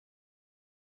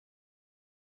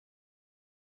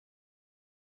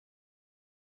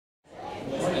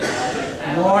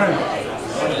morning.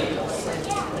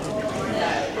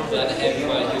 Glad to have you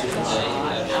right here today.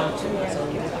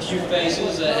 A few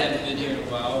faces that haven't been here in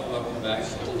a while. Welcome back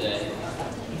today.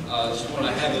 Just want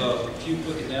to have a few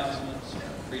quick announcements.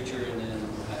 Preacher, and then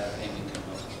we'll have Amy come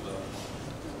up as well.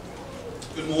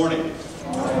 Good morning.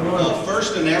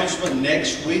 First announcement: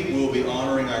 next week we'll be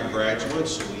honoring our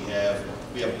graduates. So we have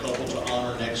a couple to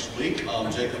honor next week.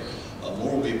 Jacob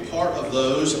Moore will be part of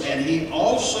those, and he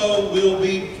also will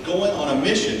be going on a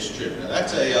missions trip. Now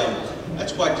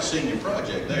that's quite the senior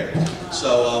project there.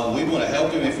 So we want to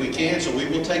help him if we can. So we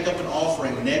will take up an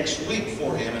offering next week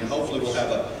for him, and hopefully we'll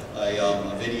have a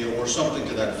video or something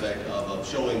to that effect of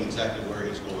showing exactly where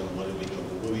he's going and what he'll be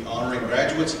doing. We'll be honoring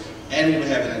graduates, and we'll be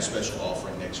having a special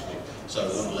offering next week. So I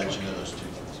want to let you know those two things.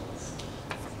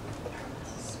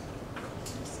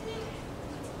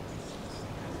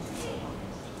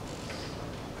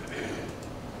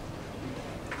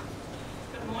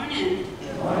 Good morning.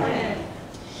 Good morning.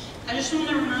 I just want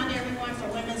to remind everyone for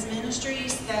Women's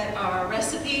Ministries that our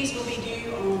recipes will be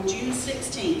due on June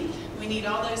 16th. We need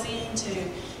all those in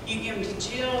you give them to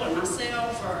Jill or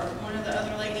myself or one of the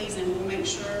other ladies, and we'll make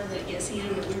sure that it gets in.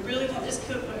 But we really want this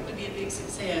cookbook to be a big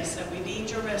success, so we need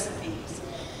your recipes.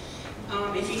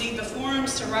 If you need the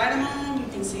forms to write them on, you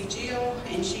can see Jill,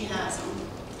 and she has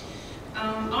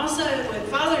them. Also, with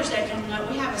Father's Day coming up,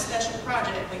 we have a special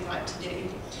project we'd like to do.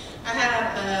 I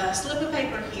have a slip of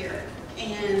paper here,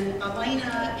 and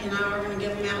Elena and I are going to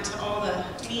give them out to all the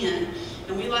men.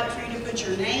 And we'd like for you to put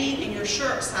your name and your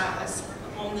shirt size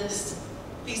on this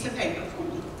piece of paper for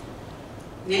me.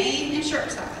 Name and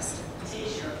shirt size.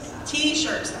 T-shirt size.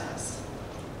 T-shirt size.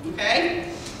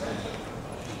 Okay?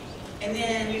 And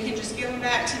then you can just give them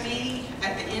back to me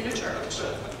at the end of church.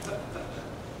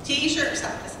 T-shirt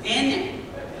size and name.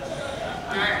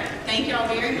 All right. Thank y'all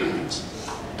very much.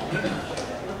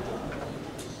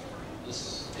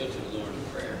 Let's go to the Lord in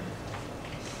prayer.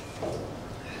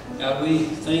 God, we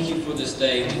thank you for this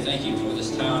day. We thank you for this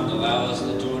time to allow us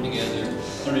to join together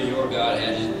under your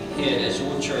Godhead head as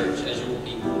your church, as your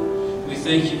people. We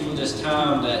thank you for this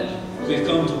time that we've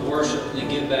come to worship and to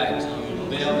give back to you, to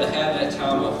be able to have that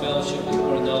time of fellowship with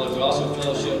one another, but also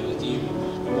fellowship with you,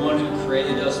 the one who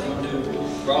created us, the one who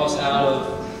brought us out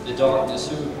of the darkness,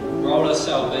 who brought us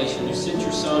salvation, who sent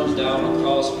your Son to die on the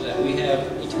cross so that we have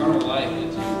eternal life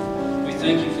with you. We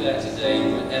thank you for that today.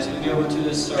 And as we go into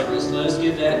this service, let us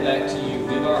give that back to you.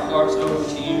 Give our hearts over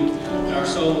to you, and our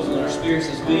souls and our spirits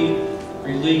as we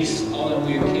release all that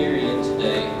we are carrying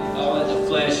today, all that the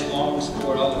flesh longs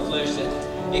for, all the flesh that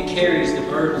it carries, the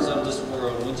burdens of this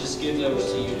world. We'll just give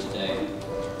those to you today.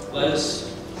 Let us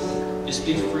just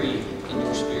be free in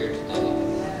your spirit today.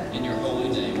 In your holy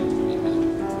name. Amen.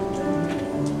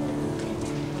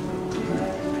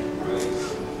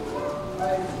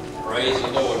 Praise the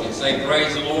Lord. You say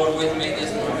praise the Lord with me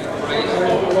this morning. Praise the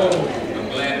Lord. I'm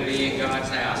glad to be in God's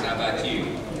house. How about you?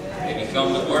 Have you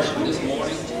come to worship this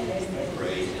morning?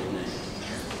 Praise His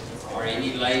name. Are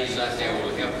any ladies out there who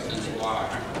will help us in the choir?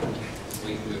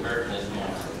 We heard this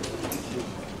morning.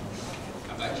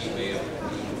 How about you, Bill?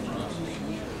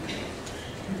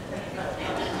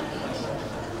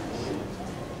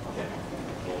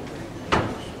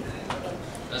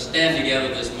 Let's stand together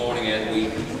this morning as we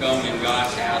come in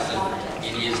God's house and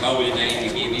in His holy name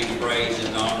to give Him praise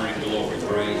and honor and glory.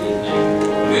 Praise His name.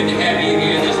 Good to have you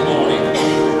here this morning.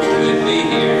 Good to be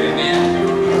here. Amen.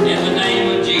 In the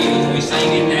name of Jesus, we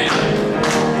sing it now.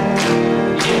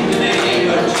 In the name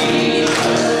of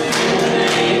Jesus, in the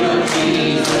name of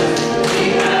Jesus, we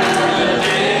have the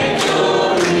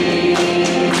victory.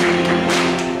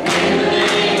 In the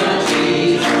name of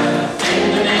Jesus, in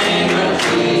the name of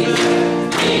Jesus.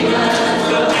 Demons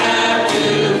will have to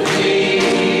flee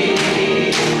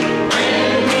when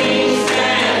we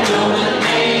stand on the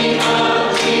name of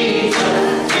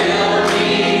Jesus. Tell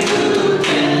me who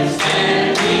can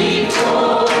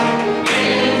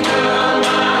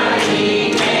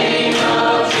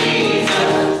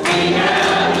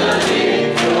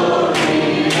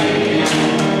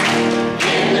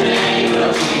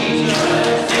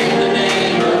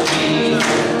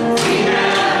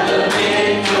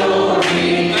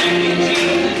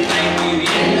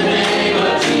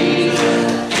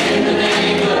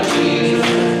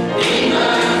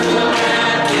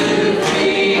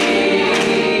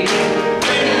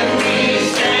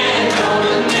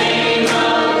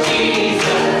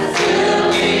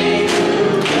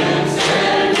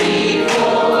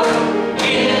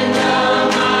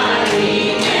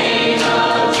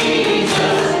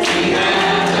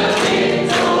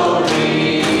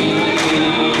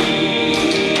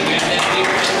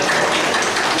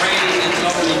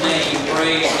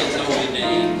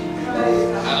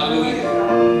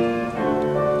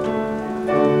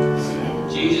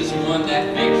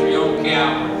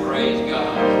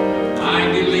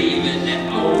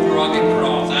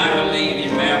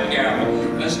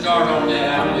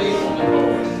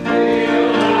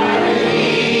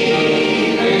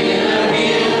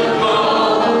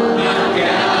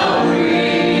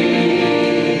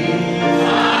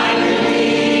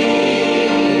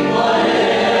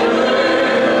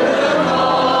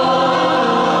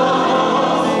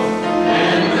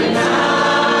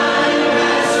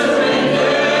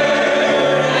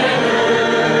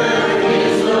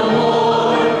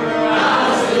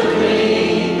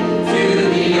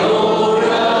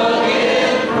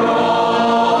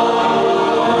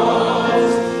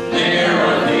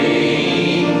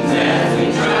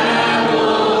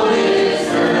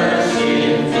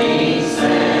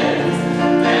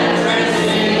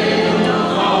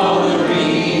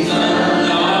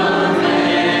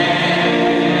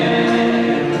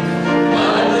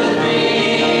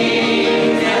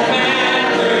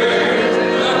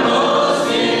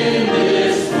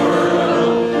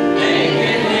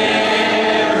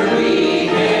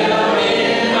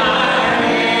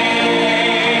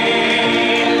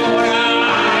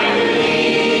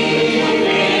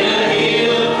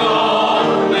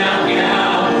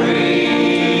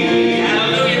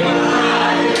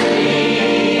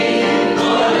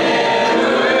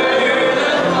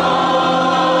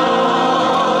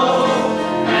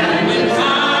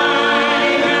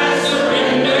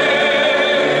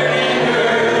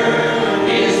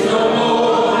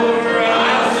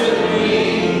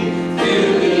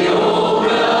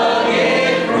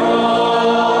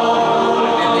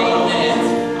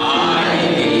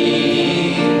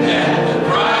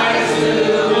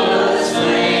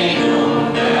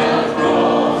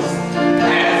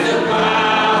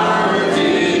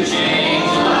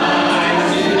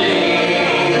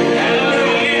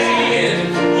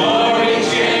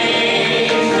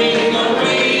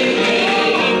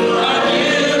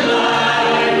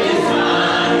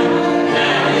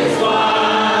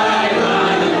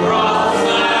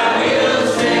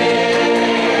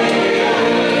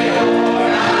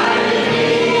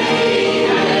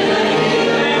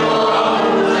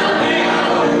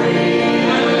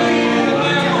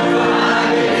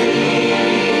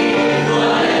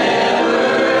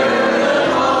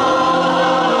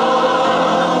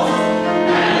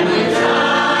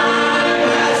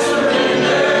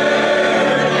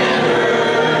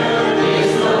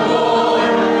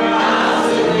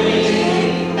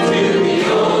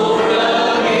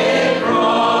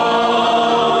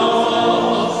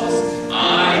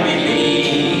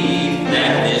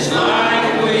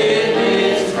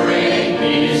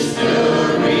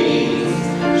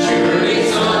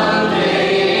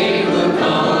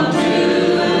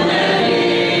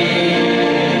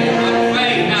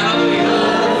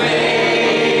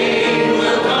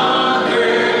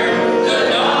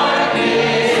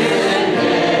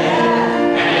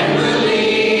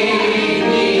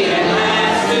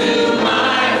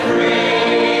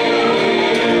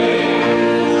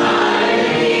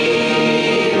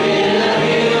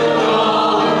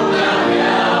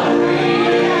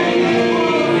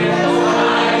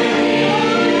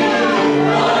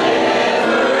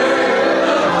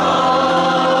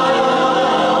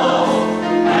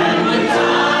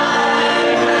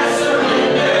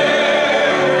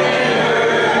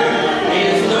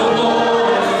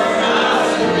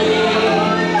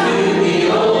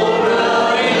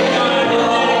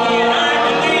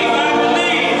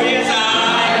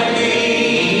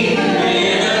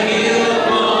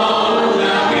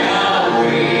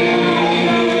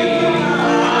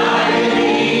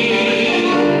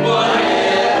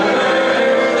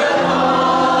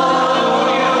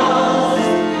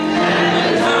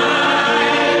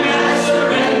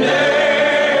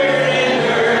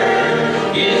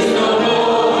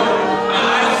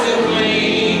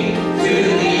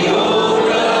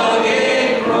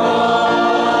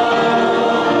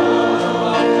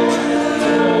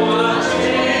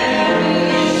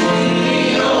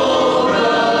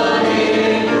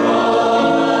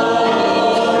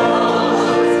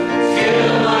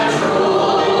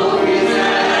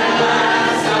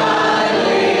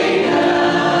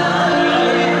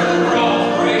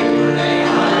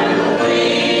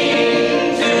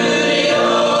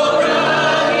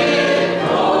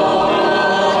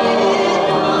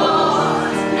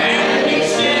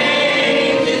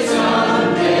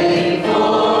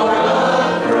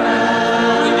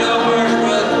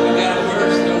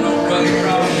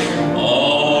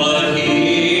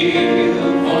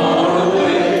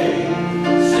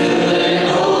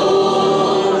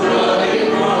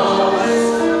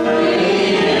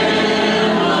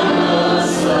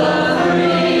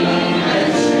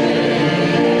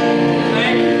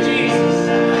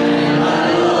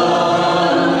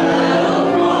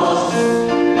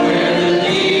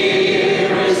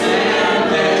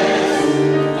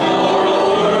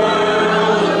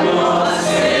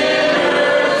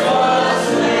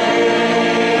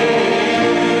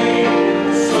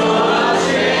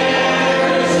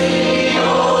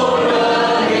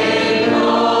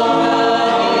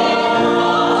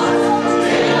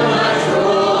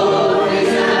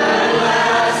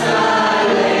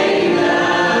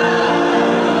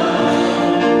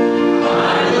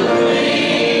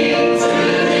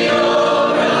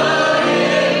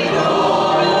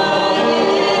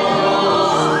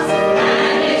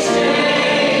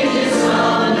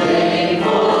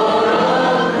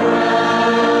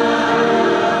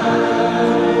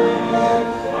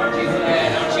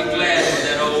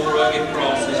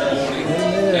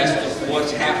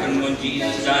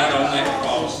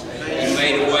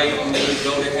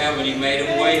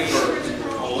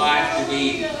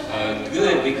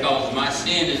good because my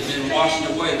sin has been washed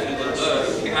away through the blood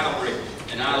of Calvary.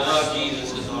 And I love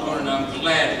Jesus this morning. I'm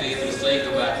glad to be able to think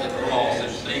about the cross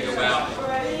and think about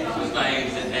the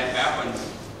things that have happened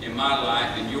in my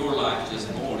life and your life this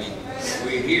morning.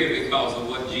 We're here because of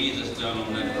what Jesus done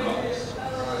on that cross.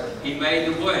 He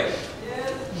made the way.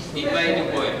 He made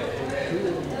the way.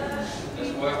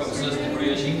 Let's welcome Sister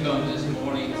Bria. She comes this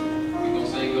morning. We're going to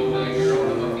sing over there. You're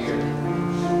on up here.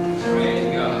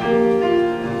 Praise God.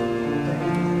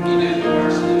 You do the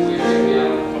verse that we're going to get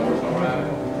out of the chorus, all right?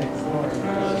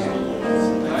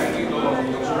 Thank you, Lord, for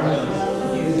your presence.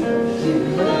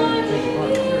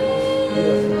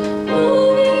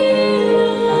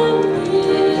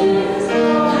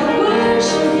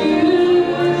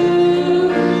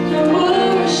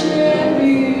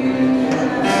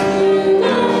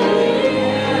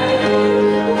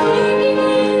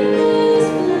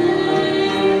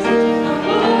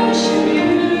 Worship you.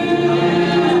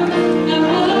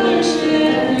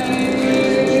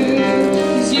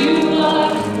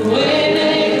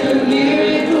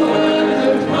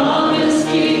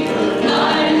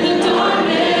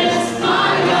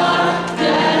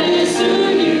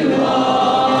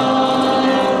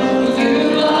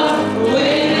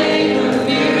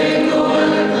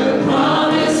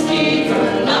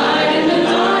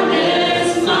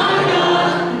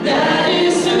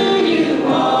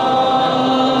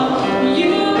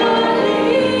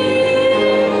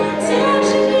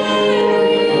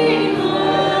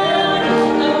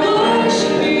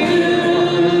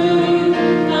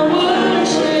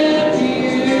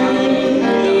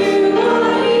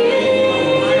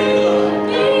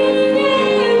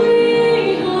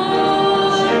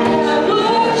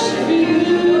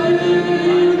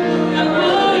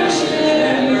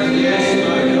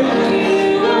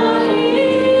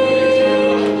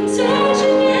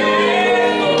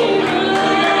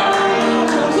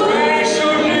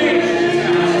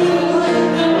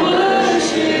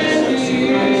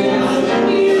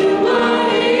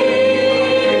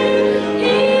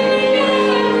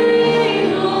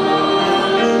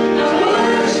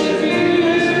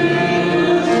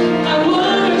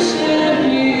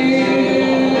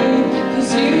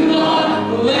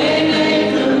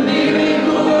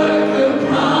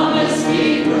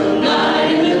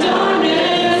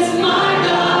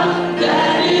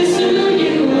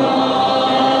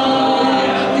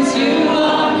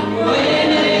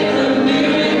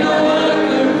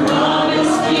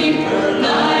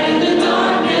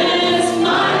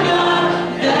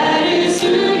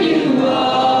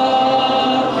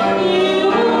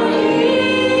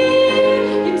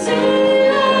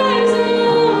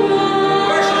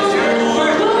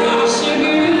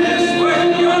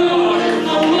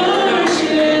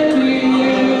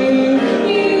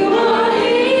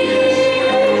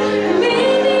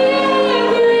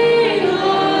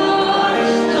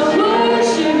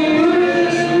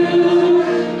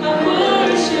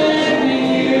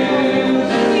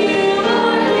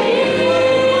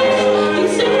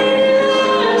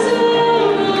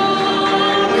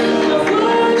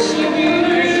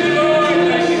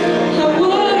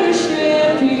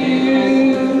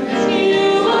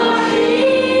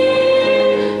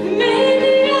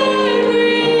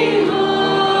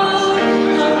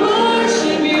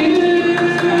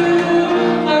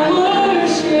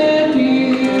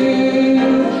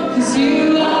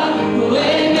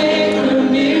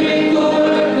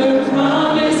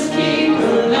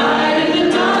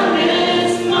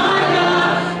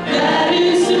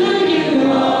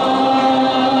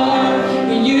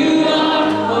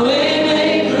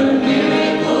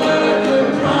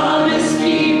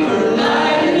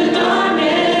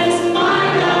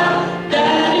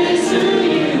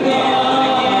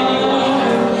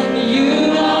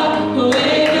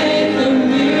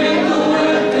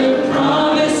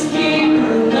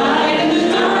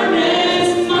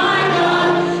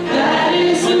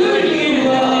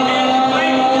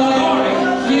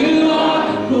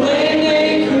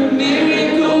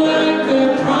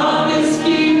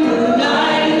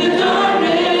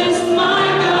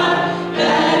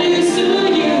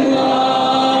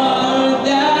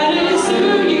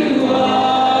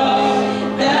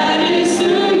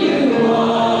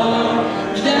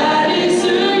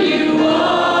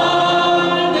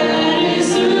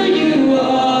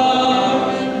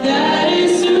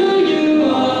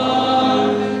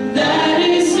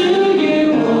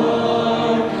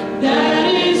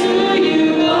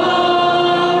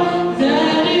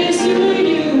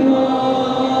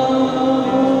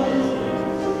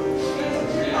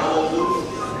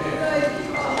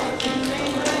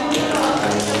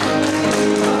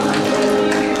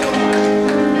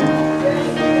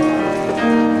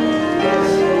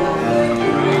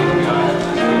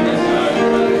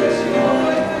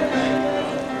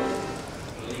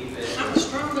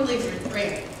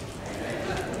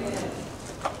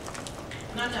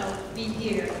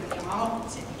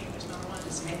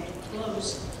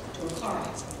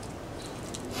 cards.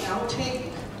 And I will tell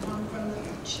you, I'm from the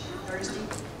Thursday,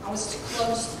 I was as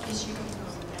close as you can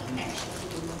come, actually.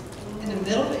 In the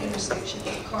middle of the intersection,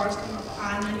 the cars come up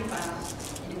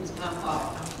I-95, and it was my fault.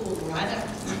 I pulled right out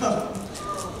of the road.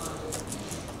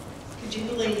 Could you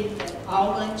believe that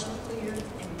all lanes were clear,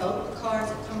 and both the cars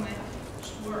that come out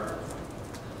swerved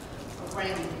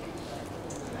around me?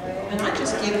 And I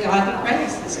just give God the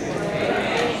praise this morning.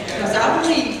 Because I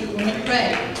believe that when we pray,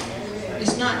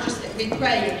 it's not just that we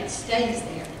pray and it stays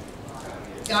there.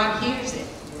 God hears it,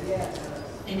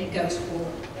 and it goes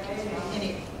forward, and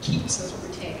it keeps us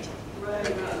protected.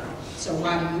 So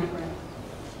why do you pray?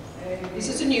 This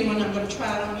is a new one. I'm going to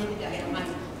try it on you today. I might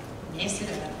mess it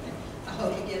up. I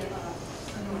hope you get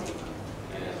anointed.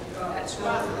 That's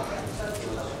right.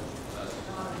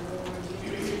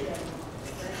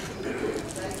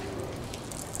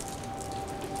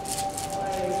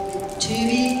 To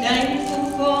be thankful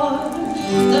for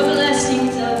the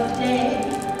blessings of the day.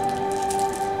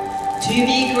 To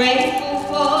be grateful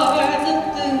for the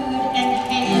food and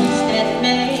hands that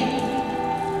made.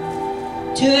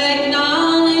 To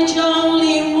acknowledge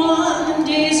only one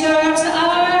deserves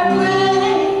our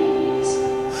praise.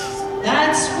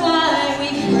 That's why we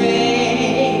pray.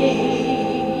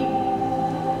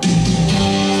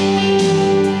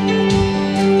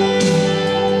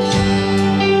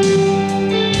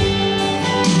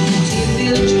 To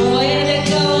feel joy that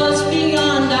goes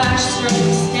beyond our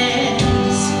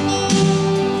circumstance.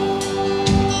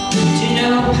 To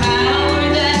know power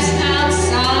that's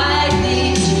outside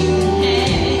these human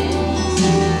hands.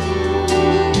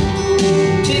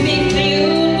 To be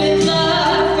filled with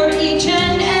love for each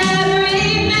and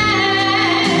every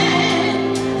man.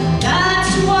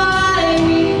 That's why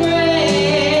we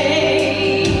pray.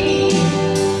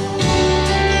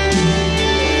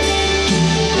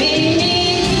 We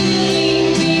need healing,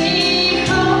 we need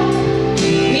hope,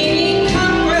 we need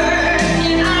comfort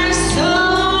in our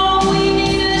soul. We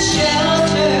need a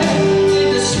shelter through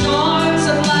the storms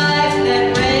of life that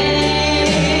rage.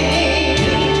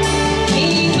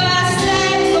 Keep us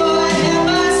safe, Lord, help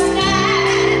us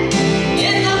stand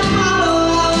in the hollow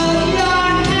of your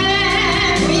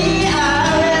hand. We are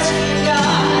rescued,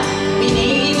 God. We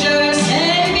need your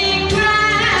saving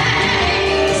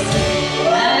grace.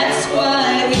 That's why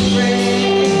we pray.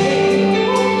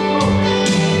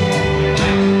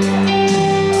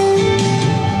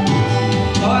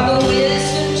 For the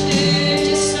wisdom to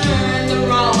discern the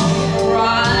wrong and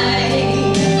right.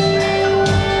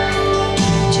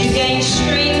 To gain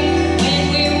strength when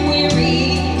we're weary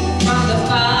from the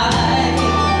fight.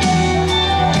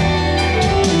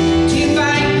 To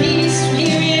find peace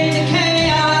here in the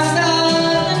chaos of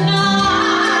the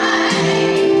night.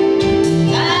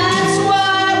 That's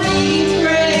why we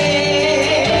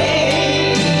pray.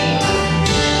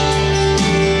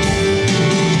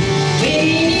 We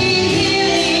need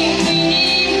healing, we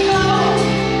need hope,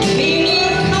 we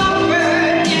need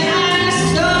comfort in our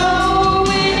soul.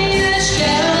 We need a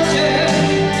shelter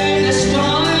through the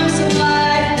storms of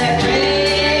life that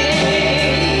rage.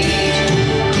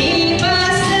 Keep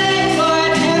us safe,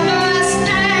 Lord, help us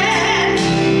stand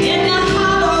in the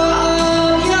hollow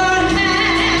of your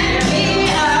hand. We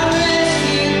are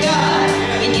rescued, God.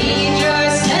 We need your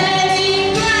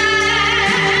saving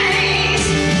grace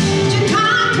to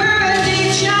conquer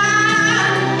addiction,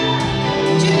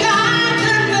 to guide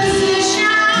the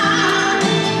position,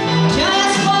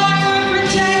 just for your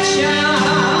protection.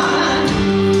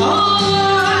 Oh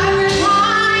Lord, we're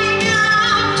crying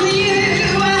out to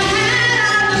you ahead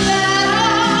of the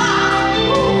battle,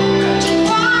 to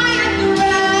quiet the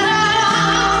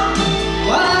rattle,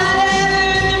 whatever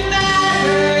the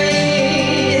matter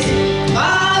is.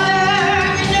 Father,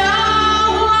 you know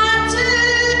what to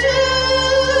do.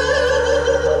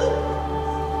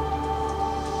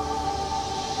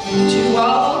 To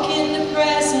walk in the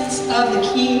presence of the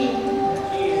King,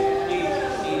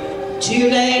 to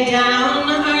lay down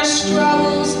our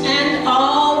struggles and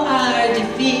all our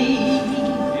defeat,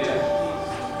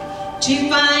 to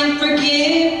find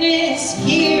forgiveness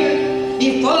here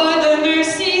before the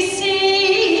mercy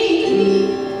seat.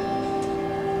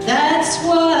 That's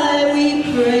why we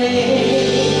pray.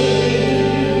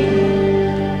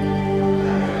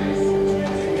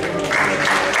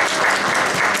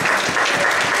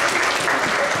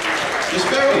 Miss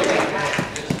Beverly.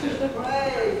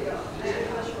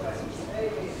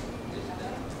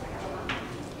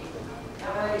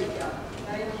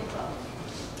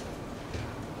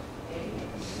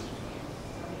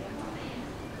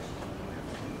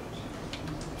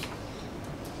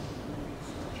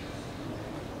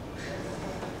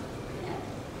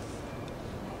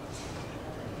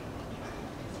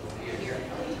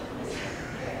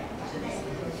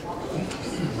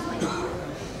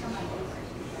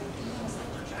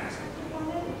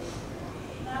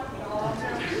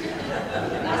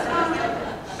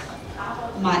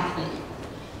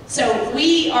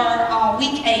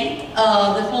 week 8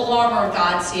 of the Full Armor of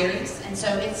God series, and so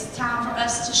it's time for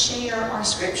us to share our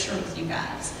scripture with you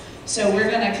guys. So we're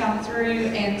going to come through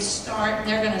and start, and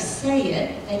they're going to say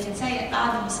it. They can say it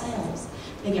by themselves.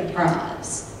 They get a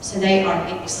prize. So they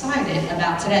are excited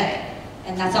about today.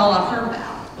 And that's all I've heard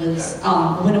about was,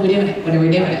 when are we doing it? When are we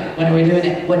doing it? When are we doing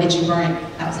it? What did you bring?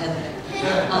 That was evident.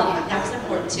 That was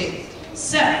important too.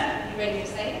 So, you ready to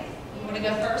say it? You want to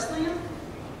go first, Liam?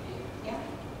 Yeah?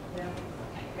 Okay,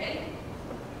 ready?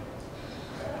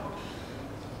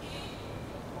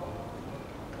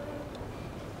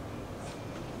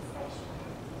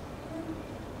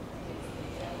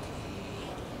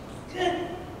 Good.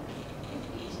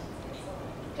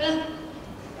 Good.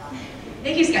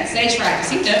 Nikki's got stage fright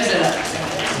because he knows it up.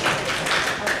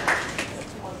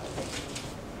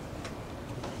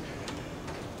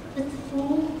 Put the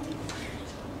phone,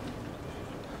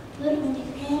 put on the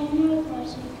armor of God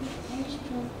so you can stand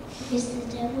strong against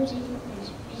the devil's evil plans.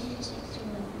 Ephesians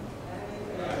 6:11.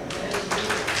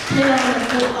 Put on the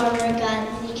full armor of God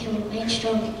so you can remain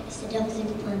strong against the devil's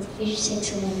evil plans. Ephesians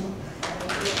 6:11.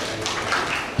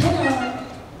 Put on the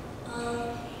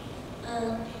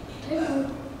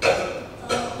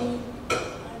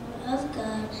armor of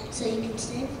God so you can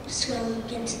stand strong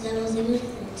against the devil's evil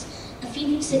plans.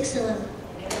 Ephesians 6:11.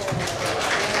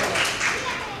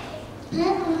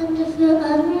 Put on the full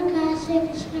armor of God so you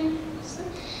can stand strong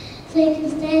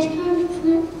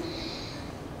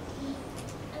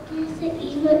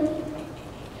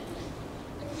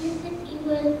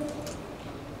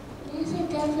against the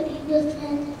devil evil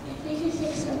plans. Ephesians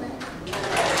 6:11.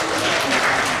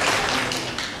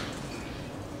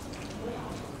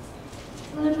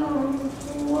 Put on the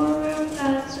full armor of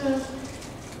God so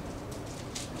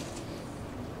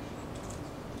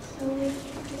we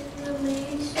can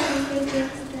remain strong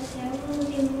against the devil's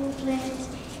evil plans.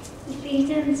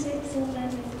 Ephesians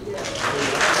 6:11.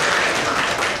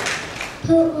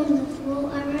 Put on the full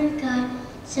armor of God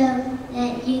so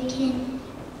that you can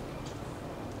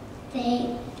fight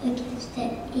against the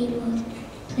evil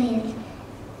plans.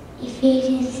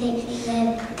 Ephesians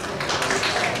 6:11.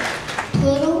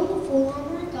 Put on the full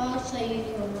armor of God so you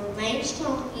can remain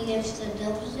strong against the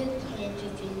devil's evil plans.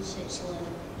 Ephesians 6:11.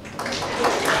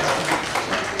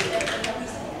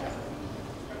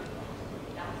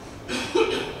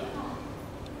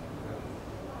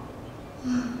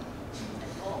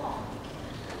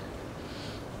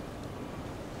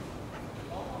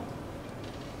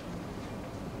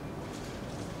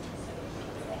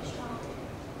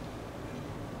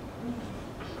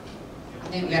 I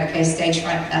think we got to pay stage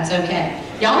fright. That's okay.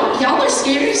 Y'all are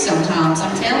scary sometimes.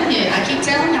 I'm telling you. I keep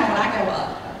telling y'all when I go up.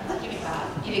 Give me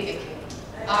 5. You did good.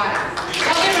 All right.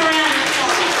 Y'all give him a round of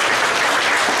applause.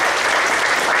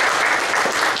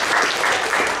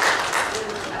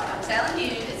 I'm telling you,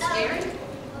 it's scary.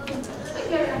 Let's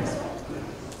go down this way.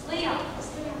 Leon, let's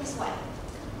go down this way.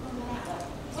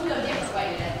 We'll go a different way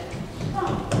today. Come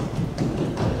on.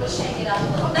 We'll shake it up a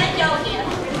little. Thank y'all again.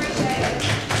 We appreciate it.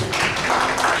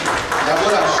 Now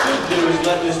what I should do is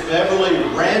let Miss Beverly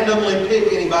randomly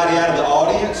pick anybody out of the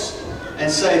audience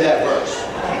and say that verse.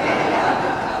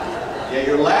 Yeah,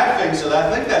 you're laughing, so I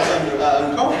think that's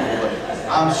uncomfortable. But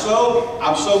I'm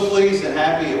so pleased and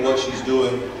happy at what she's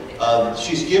doing.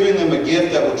 She's giving them a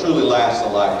gift that will truly last a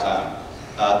lifetime.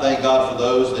 Thank God for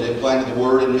those that implanted the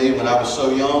word in me when I was so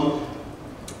young.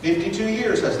 52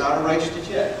 years has not erased it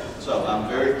yet. So I'm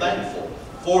very thankful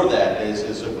for that.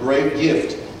 It's a great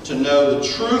gift to know the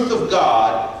truth of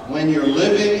God when you're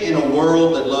living in a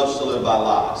world that loves to live by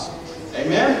lies.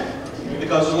 Amen?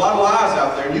 Because there's a lot of lies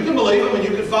out there, and you can believe them and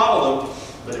you can follow them,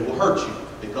 but it will hurt you,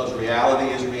 because reality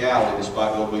is reality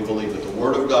despite what we believe. But the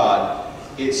Word of God,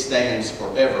 it stands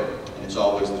forever, and it's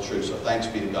always the truth. So thanks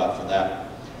be to God for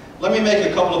that. Let me make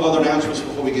a couple of other announcements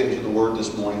before we get into the Word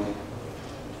this morning.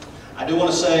 I do want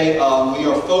to say we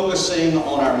are focusing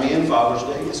on our Men. Father's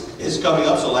Day is coming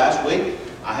up, so last week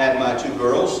I had my 2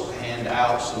 girls hand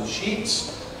out some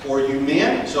sheets for you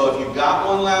men. So if you got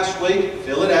one last week,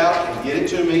 fill it out and get it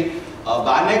to me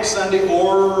by next Sunday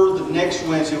or the next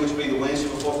Wednesday, which will be the Wednesday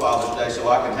before Father's Day, so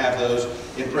I can have those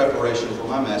in preparation for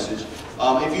my message.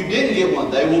 If you didn't get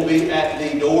one, they will be at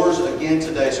the doors again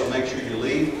today, so make sure you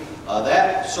leave.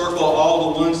 That circle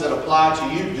all the ones that apply to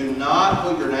you. Do not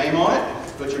put your name on it.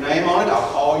 Put your name on it, I'll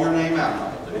call your name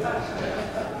out.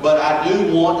 But I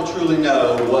do want to truly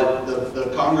know what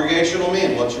the congregational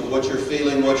men, what you're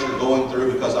feeling, what you're going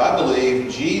through, because I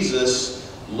believe Jesus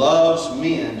loves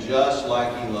men just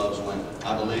like He loves women.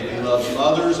 I believe He loves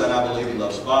mothers, and I believe He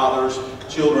loves fathers,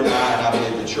 children, and I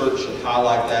believe the church should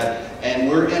highlight that. And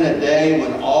we're in a day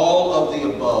when all of the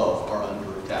above are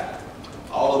under attack.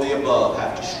 all of the above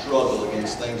have to struggle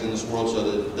against things in this world,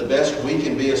 so that the best we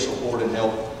can be a support and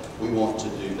help, we want to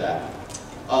do that.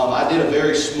 I did a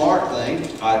very smart thing.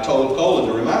 I told Colin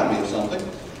to remind me of something,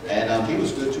 and he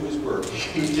was good to his word.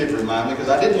 He did remind me, because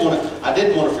I didn't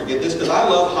want to forget this, because I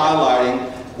love highlighting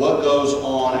what goes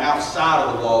on outside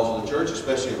of the walls of the church,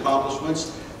 especially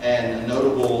accomplishments and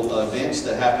notable events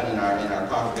that happen in our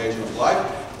congregational life.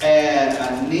 And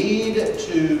I need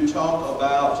to talk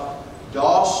about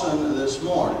Dawson this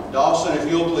morning. Dawson, if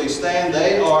you'll please stand.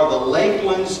 They are the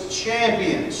Lakelands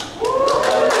champions.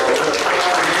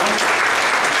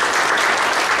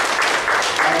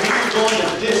 Going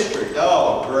to district,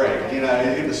 oh great, you know,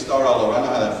 you get to start all over. I know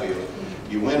how that feels.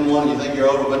 You win one, you think you're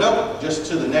over, but no, just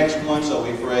to the next one. So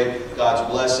we pray God's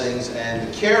blessings and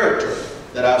the character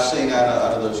that I've seen out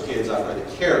of those kids. I pray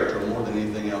the character more than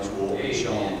anything else will be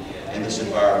shown in this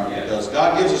environment, because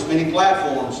God gives us many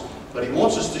platforms, but He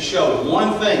wants us to show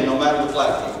one thing, no matter the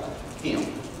platform, Him,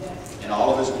 and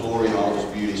all of His glory and all of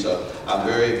His beauty. So I'm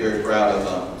very, very proud of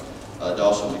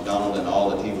Dawson McDonald and all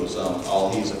that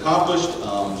all he's accomplished.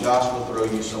 Josh will throw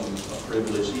you some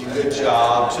privilege. Good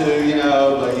job too, you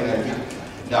know. But you know,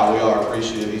 no, we are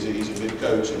appreciative. He's a good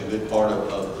coach and a good part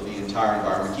of the entire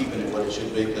environment, keeping it what it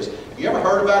should be. Because you ever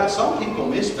heard about it? Some people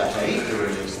misbehave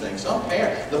during these things.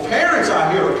 The parents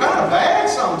out here are kind of bad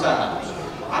sometimes.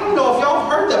 I don't know if y'all have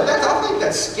heard that. I think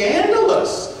that's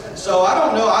scandalous. So I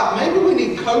don't know, maybe we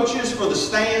need coaches for the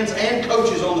stands and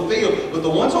coaches on the field, but the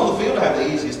ones on the field have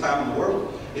the easiest time in the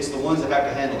world. It's the ones that have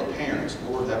to handle the parents.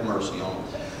 Lord have mercy on them.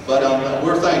 But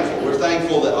we're thankful. We're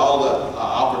thankful that all the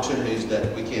opportunities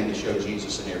that we can to show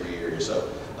Jesus in every area. So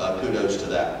kudos to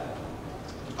that.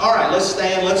 All right, let's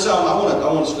stand. I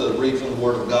want us to read from the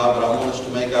Word of God, but I want us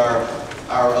to make our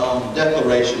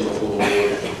declaration before the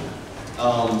Lord.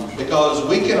 Because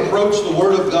we can approach the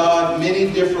Word of God many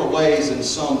different ways, and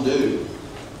some do.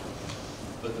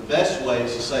 But the best way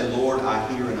is to say, Lord, I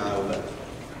hear and I obey.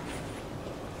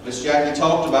 Miss Jackie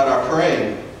talked about our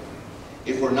praying.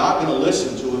 If we're not going to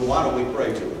listen to Him, why don't we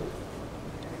pray to Him?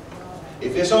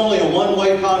 If it's only a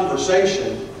one-way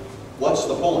conversation, what's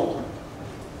the point?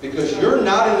 Because you're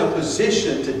not in a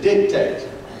position to dictate.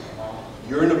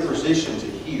 You're in a position to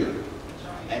hear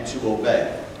and to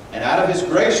obey. And out of His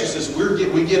graciousness,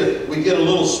 we get a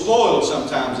little spoiled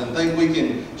sometimes and think we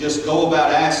can just go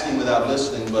about asking without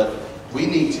listening, but we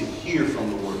need to hear from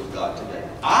the Word of God today.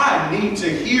 I need to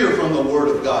hear from the Word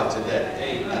of God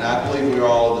today. And I believe we're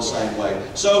all the same way.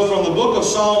 So from the book of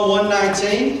Psalm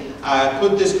 119, I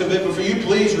put this commitment for you.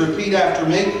 Please repeat after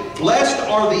me. Blessed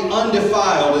are the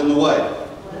undefiled in the way,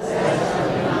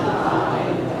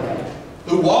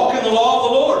 who walk in the law of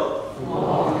the Lord.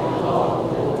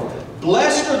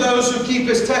 Blessed are those who keep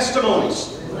His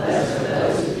testimonies,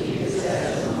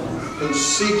 who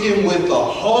seek Him with the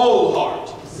whole heart.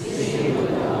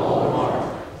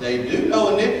 They do know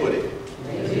iniquity.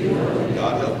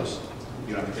 God help us.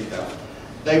 You don't have to repeat that one.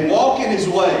 They walk in His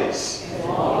ways.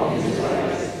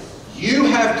 You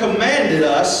have commanded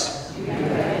us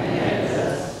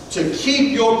to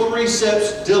keep Your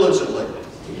precepts diligently.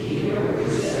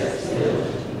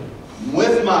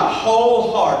 With my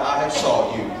whole heart I have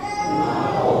sought You.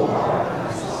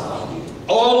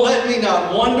 Oh, let me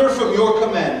not wander from Your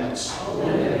commandments.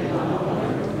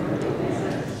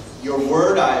 Your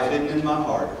word I have hidden in my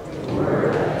heart,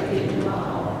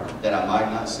 that I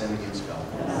might not sin against God.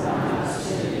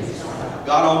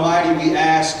 God Almighty, we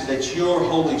ask that Your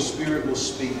Holy Spirit will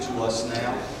speak to us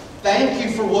now. Thank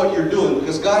You for what You're doing,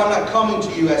 because God, I'm not coming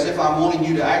to You as if I'm wanting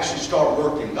You to actually start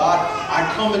working. God, I'm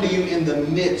coming to You in the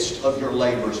midst of Your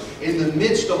labors, in the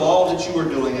midst of all that You are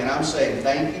doing, and I'm saying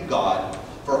thank You, God,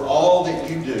 for all that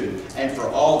You do and for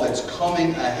all that's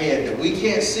coming ahead that we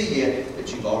can't see yet,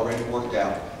 that You've already worked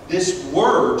out. This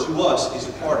word to us is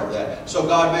a part of that. So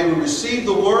God, may we receive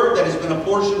the word that has been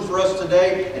apportioned for us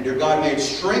today, and dear God, may it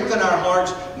strengthen our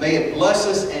hearts, may it bless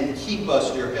us and keep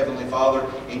us, dear Heavenly Father,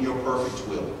 in Your perfect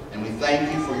will. And we thank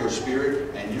You for Your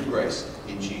Spirit and Your grace.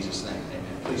 In Jesus' name,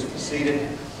 amen. Please be seated.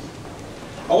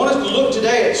 I want us to look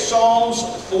today at Psalms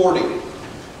 40.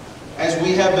 As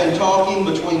we have been talking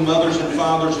between mothers and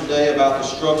fathers today about the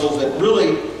struggles that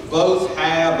really both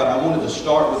have, but I wanted to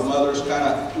start with mothers, kind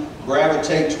of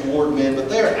gravitate toward men, but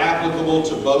they're applicable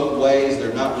to both ways.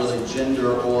 They're not really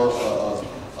gender or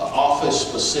office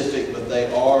specific, but they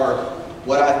are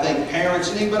what I think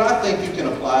parents need, but I think you can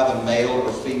apply the male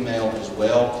or female as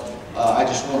well. I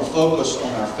just want to focus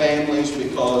on our families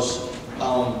because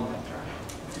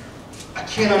I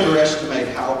can't underestimate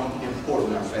how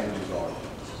important our families are.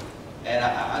 And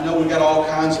I know we've got all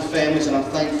kinds of families, and I'm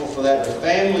thankful for that, but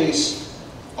families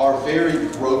are very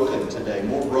broken today,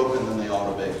 more broken than they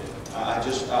ought to be. I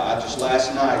just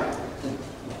last night,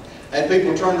 and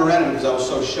people turned around at me because I was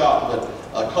so shocked, but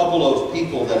a couple of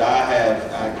people that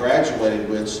I graduated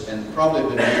with and probably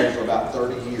been married for about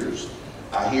 30 years,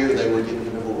 I hear they were getting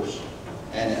a divorce.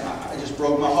 And it just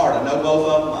broke my heart. I know both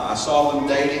of them. I saw them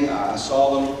dating. I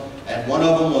saw them. And one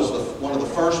of them was one of the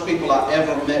first people I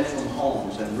ever met from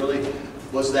Homes, and really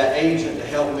was that agent to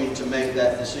help me to make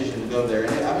that decision to go there.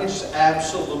 And it just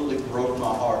absolutely broke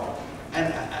my heart.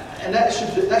 And that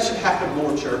should happen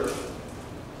more, church.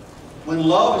 When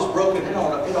love is broken, it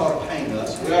ought to pain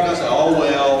us. We ought to say, oh,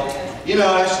 well,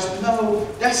 no,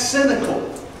 that's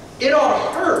cynical. It ought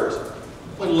to hurt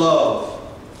when love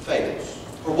fails.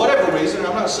 For whatever reason,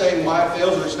 I'm not saying why it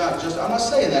fails or it's not just, I'm not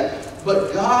saying that.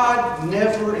 But God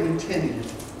never intended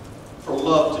for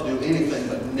love to do anything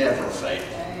but never fail.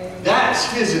 That's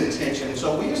His intention.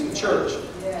 So we as the church,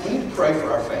 we need to pray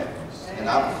for our families. And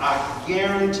I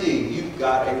guarantee you've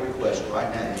got a request right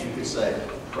now that you could say,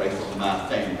 pray for my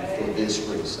family for this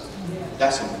reason.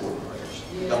 That's important prayers.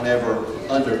 Don't ever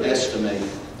underestimate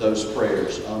those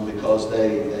prayers because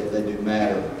they do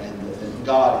matter. And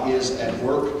God is at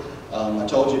work. I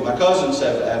told you, my cousins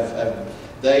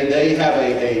they have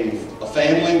a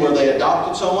family where they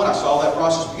adopted someone. I saw that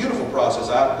process, beautiful process.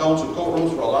 I've gone to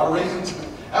courtrooms for a lot of reasons.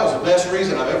 That was the best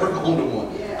reason I've ever gone to one.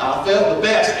 I felt the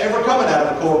best ever coming out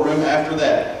of the courtroom after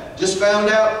that. Just found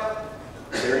out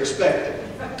they're expected.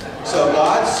 So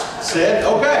God said,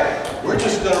 okay, we're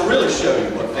just going to really show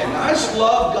you what family. I just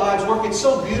love God's work. It's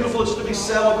so beautiful. It's to be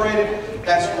celebrated.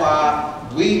 That's why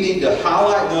we need to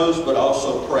highlight those, but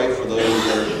also pray for those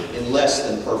that are in less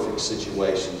than perfect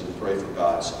situations and pray for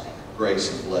God's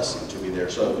grace and blessing to be there.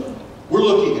 So we're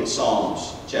looking at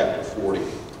Psalms chapter 40.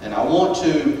 And I want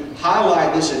to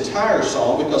highlight this entire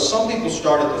psalm because some people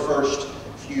start at the first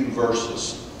few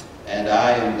verses. And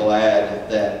I am glad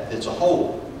that it's a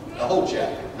whole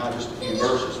chapter, not just a few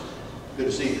verses. Good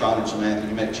to see you, Con and Samantha.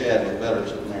 You make Chad look better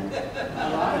sitting there.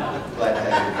 Glad to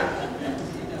have you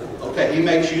there. Okay, he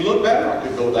makes you look better. I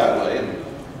could go that way.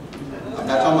 I'm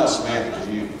not talking about Samantha, just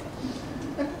you.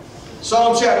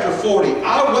 Psalm chapter 40.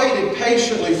 I waited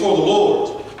patiently for the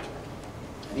Lord,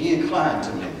 and He inclined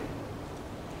to me.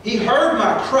 He heard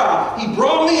my cry. He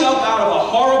brought me up out of a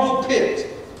horrible pit,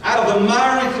 out of the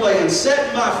miry clay, and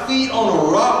set my feet on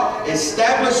a rock,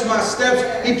 established my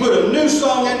steps. He put a new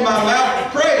song in my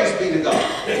mouth. Praise be to God.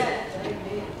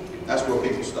 That's where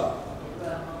people stop.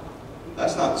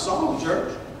 That's not the song,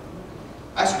 church.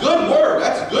 That's good word.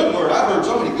 That's a good word. I've heard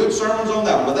so many good sermons on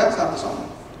that one, but that's not the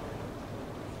song.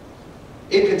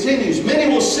 It continues.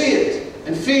 Many will see it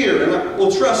and fear and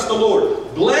will trust the Lord.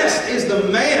 Blessed is the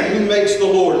man who makes the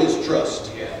Lord his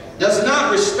trust. Does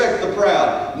not respect the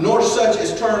proud, nor such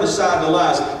as turn aside to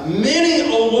lies.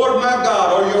 Many, O Lord my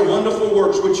God, are your wonderful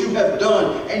works which you have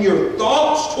done, and your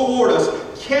thoughts toward us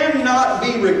cannot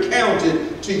be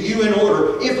recounted to you in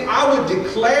order. If I would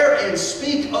declare and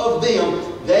speak of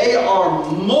them, they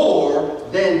are more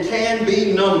than can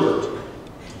be numbered.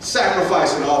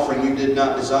 Sacrifice and offering you did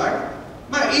not desire.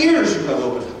 My ears you have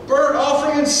opened. Burnt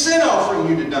offering and sin offering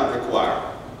you did not require.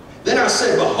 Then I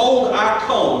said, behold, I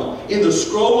come. In the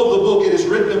scroll of the book it is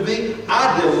written of me,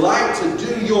 I delight to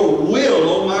do your will,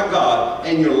 O my God,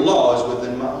 and your law is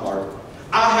within my heart.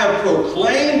 I have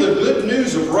proclaimed the good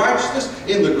news of righteousness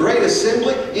in the great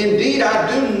assembly. Indeed, I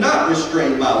do not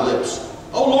restrain my lips.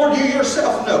 O Lord, you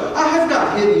yourself know. I have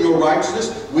not hidden your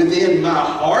righteousness within my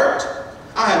heart.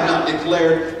 I have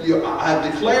declared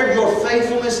your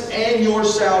faithfulness and your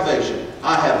salvation.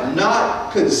 I have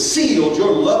not concealed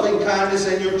your loving kindness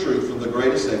and your truth from the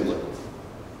great assembly.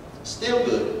 Still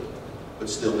good, but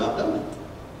still not done.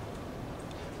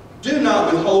 Do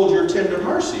not withhold your tender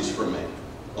mercies from me,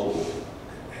 O Lord.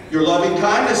 Your loving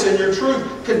kindness and your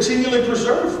truth continually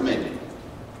preserve me.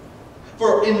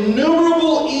 For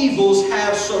innumerable evils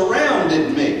have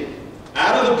surrounded me,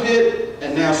 out of the pit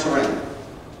and now surrounded.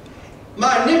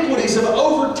 My iniquities have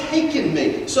overtaken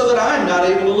me, so that I am not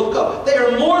able to look up. They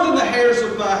are more than the hairs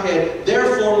of my head,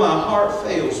 therefore my heart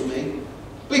fails me.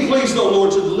 Be pleased, O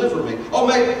Lord, to deliver me. O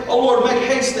Lord, make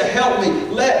haste to help me.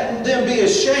 Let them be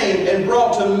ashamed and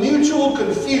brought to mutual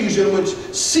confusion which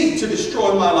seek to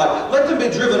destroy my life. Let them be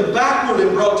driven backward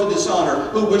and brought to dishonor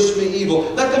who wish me evil.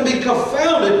 Let them be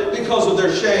confounded because of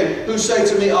their shame who say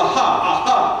to me, aha,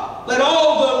 aha. Let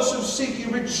all those who seek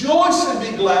you rejoice and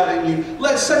be glad in you.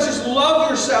 Let such as love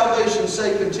your salvation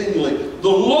say continually, the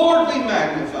Lord be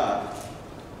magnified.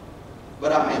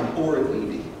 But I am poor and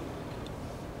needy.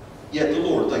 Yet the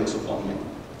Lord thinks upon me.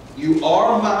 You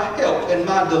are my help and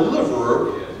my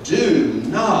deliverer. Do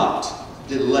not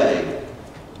delay,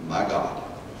 my God.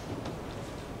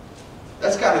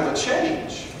 That's kind of a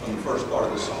change from the first part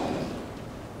of the song.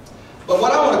 But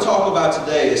what I want to talk about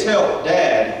today is how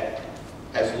Dad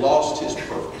has lost his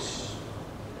purpose.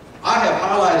 I have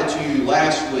highlighted to you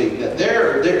last week that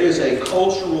there is a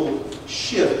cultural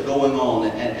shift going on,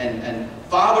 and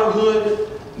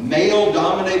fatherhood,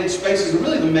 male-dominated spaces, and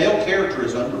really the male character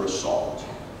is under assault.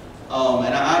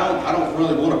 And I don't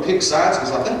really want to pick sides,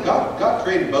 because I think God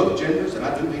created both genders, and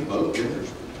I do mean both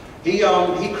genders. He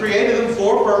created them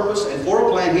for a purpose and for a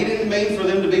plan. He didn't mean for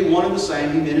them to be one and the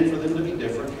same. He meant it for them to be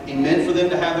different. He meant for them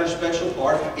to have their special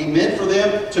part. He meant for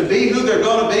them to be who they're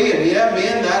going to be. And yeah,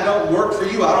 men, that don't work for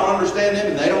you. I don't understand them,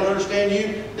 and they don't understand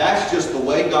you. That's just the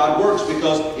way God works,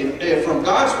 because from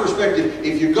God's perspective,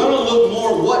 if you're going to look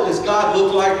more, what does God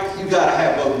look like? You've got to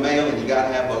have both male and you've got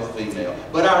to have both female.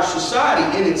 But our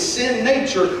society, in its sin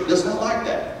nature, does not like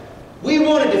that. We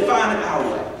want to define it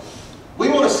our way. We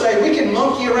want to say we can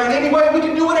monkey around anyway, we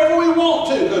can do whatever we want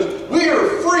to, because we are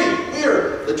free. We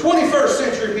are the 21st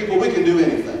century people, we can do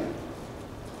anything.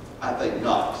 I think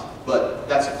not. But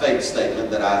that's a faith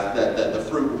statement that the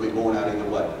fruit will be borne out either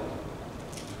way.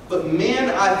 But men,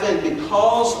 I think,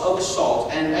 because of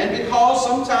assault, and because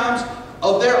sometimes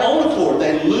of their own accord,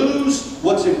 they lose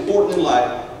what's important in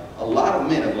life, a lot of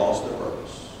men have lost their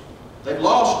purpose. They've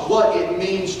lost what it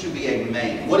means to be a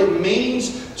man, what it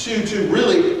means to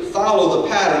really follow the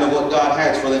pattern of what God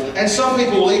has for them. And some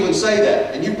people will even say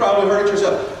that, and you probably heard it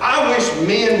yourself, I wish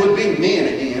men would be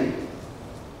men again.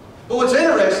 But what's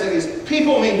interesting is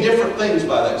people mean different things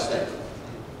by that statement.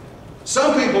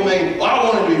 Some people mean, well, I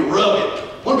want to be rugged,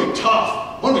 I want to be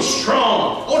tough, I want to be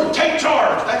strong, I want to take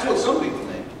charge. That's what some people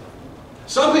mean.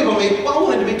 Some people mean, well, I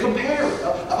want him to be compassionate,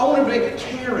 I want him to be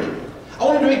caring, I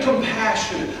want him to be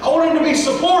compassionate, I want him to be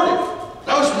supportive.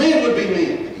 Those men would be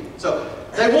men. So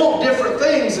they want different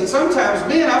things, and sometimes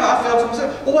men, I felt to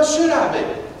myself, well, what should I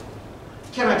be?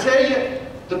 Can I tell you,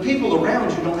 the people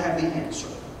around you don't have the answer.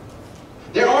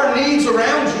 There are needs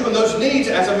around you, and those needs,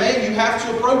 as a man, you have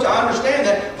to approach. I understand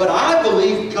that, but I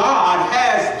believe God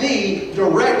has the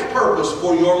direct purpose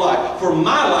for your life, for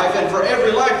my life, and for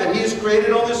every life that He has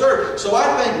created on this earth. So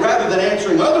I think rather than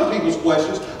answering other people's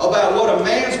questions about what a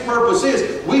man's purpose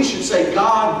is, we should say,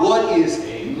 God, what is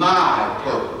my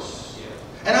purpose?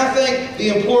 And I think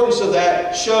the importance of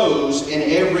that shows in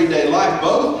everyday life,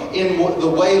 both in the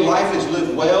way life is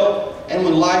lived well and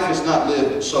when life is not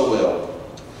lived so well.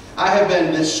 I have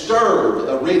been disturbed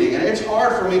of reading, and it's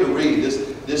hard for me to read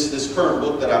this current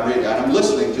book that I'm reading, and I'm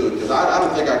listening to it because I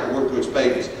don't think I can work through its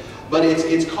pages. But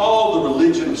it's called The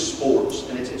Religion of Sports,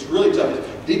 and it's really tough.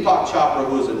 Deepak Chopra,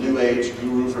 who is a New Age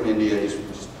guru from India, just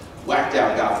whacked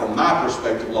out guy, from my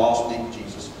perspective, lost deep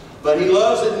Jesus. But he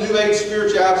loves that New Age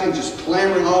spirituality and just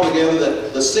clamoring all together,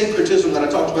 the syncretism that I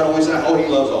talked about always. Oh, he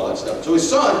loves all that stuff. So his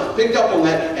son picked up on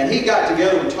that, and he got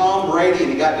together with Tom Brady,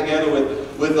 and he got together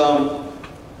with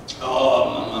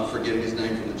I'm forgetting his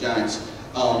name from the Giants.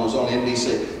 It was on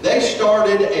NBC. They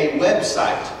started a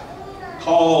website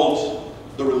called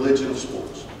The Religion of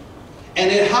Sports.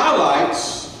 And it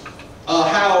highlights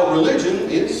how religion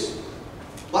is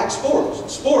like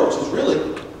sports. Sports is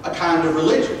really a kind of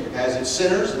religion. It has its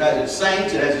sinners, it has its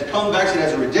saints, it has its comebacks, it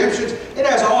has its redemptions, it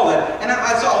has all that. And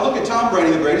I saw, look at Tom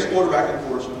Brady, the greatest quarterback,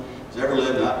 unfortunately, has ever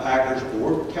lived, not Packers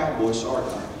or Cowboys, sorry.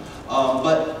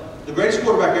 But the greatest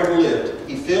quarterback ever lived,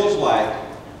 he feels like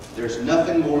there's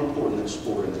nothing more important than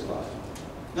sport in his life.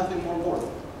 Nothing more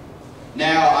important.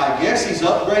 Now, I guess he's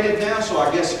upgraded now, so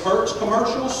I guess Hertz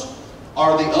commercials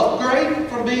are the upgrade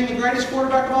from being the greatest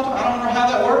quarterback of all time. I don't know how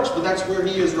that works, but that's where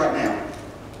he is right now.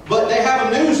 But they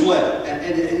have a newsletter,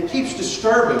 and it keeps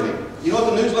disturbing me. You know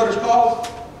what the newsletter's called?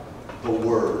 The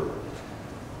Word.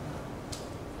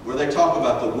 Where they talk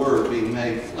about the Word being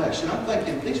made flesh. And I'm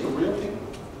thinking, these are real people.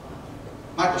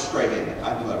 Michael Strahan,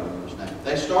 I remember his name.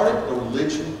 They started The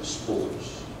Religion of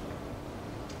Sports.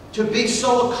 To be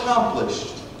so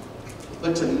accomplished,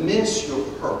 but to miss your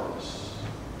purpose.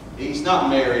 He's not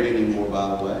married anymore,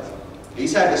 by the way.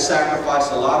 He's had to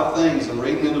sacrifice a lot of things. And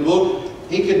reading in the book,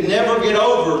 he could never get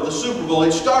over the Super Bowl.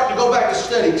 He'd start to go back to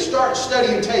study. He'd start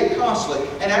studying tape constantly.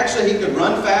 And actually, he could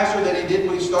run faster than he did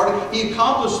when he started. He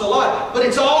accomplished a lot. But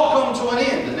it's all come to an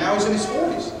end. And now he's in his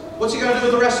 40s. What's he going to do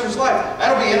with the rest of his life?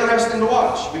 That'll be interesting to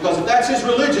watch. Because if that's his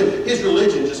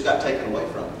religion just got taken away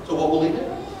from him. So what will he do?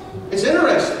 It's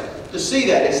interesting to see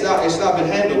that. It's not been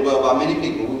handled well by many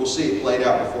people. We will see it played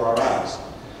out before our eyes.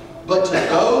 But to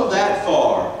go that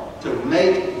far, to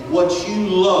make what you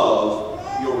love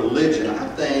your religion, I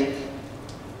think,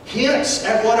 hints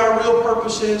at what our real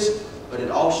purpose is, but it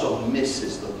also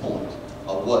misses the point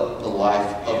of what the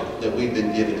life that we've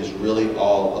been given is really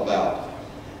all about.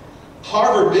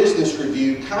 Harvard Business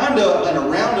Review kind of in a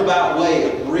roundabout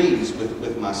way agrees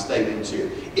with my statements here.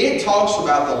 It talks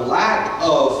about the lack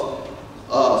of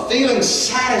feeling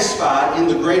satisfied in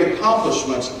the great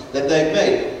accomplishments that they've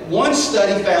made. One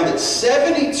study found that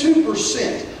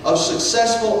 72% of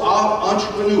successful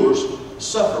entrepreneurs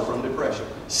suffer from depression.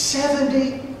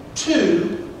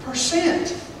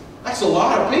 72%. That's a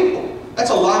lot of people.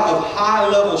 That's a lot of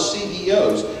high-level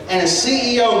CEOs. And a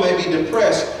CEO may be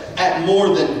depressed at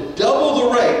more than double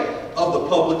the rate of the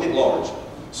public at large.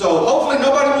 So hopefully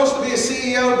nobody wants to be a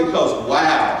CEO, because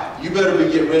wow, you better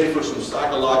get ready for some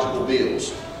psychological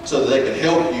bills so that they can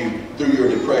help you through your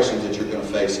depressions that you're going to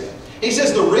face. He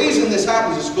says the reason this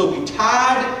happens is because we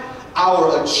tied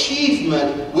our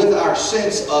achievement with our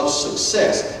sense of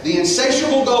success. The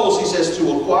insatiable goals, he says,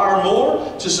 to acquire more,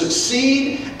 to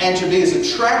succeed, and to be as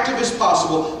attractive as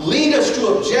possible lead us to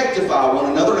objectify one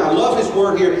another. And I love his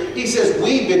word here. He says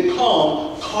we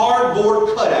become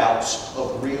cardboard cutouts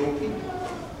of real people.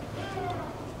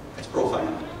 That's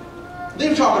profound.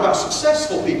 Then talk about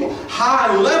successful people,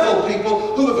 high-level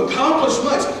people who have accomplished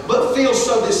much but feel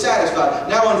so dissatisfied.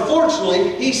 Now,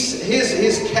 unfortunately,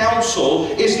 his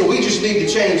counsel is that we just need to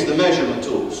change the measurement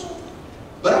tools.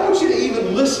 But I want you to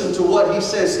even listen to what he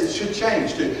says it should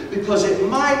change to, because it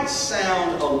might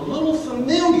sound a little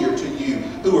familiar to you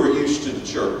who are used to the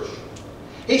church.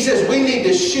 He says we need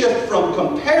to shift from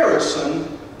comparison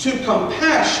to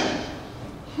compassion.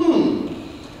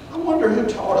 I wonder who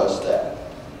taught us that.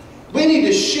 We need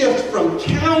to shift from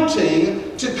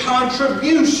counting to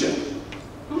contribution.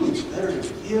 It's better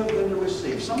to give than to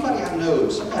receive. Somebody I know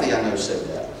said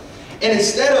that. And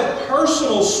instead of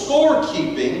personal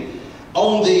scorekeeping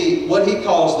on what he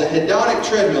calls the hedonic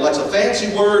treadmill, that's a fancy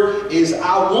word, is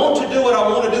I want to do what I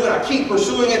want to do and I keep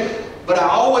pursuing it, but I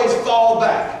always fall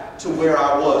back to where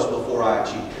I was before I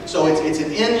achieved it. So it's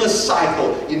an endless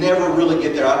cycle. You never really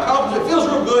get there. I accomplish it, feels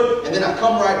real good, and then I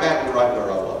come right back to right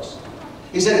where I was.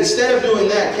 He said, instead of doing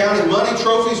that, counting money,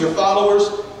 trophies, or followers,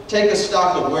 take a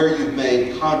stock of where you've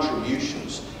made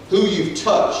contributions, who you've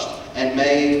touched and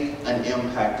made an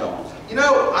impact on. You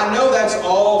know, I know that's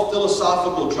all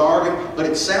philosophical jargon, but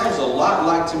it sounds a lot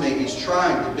like to me he's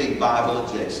trying to be Bible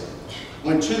adjacent.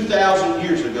 When 2,000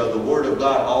 years ago, the Word of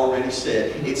God already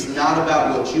said, it's not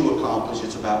about what you accomplish,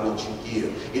 it's about what you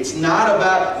give. It's not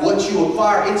about what you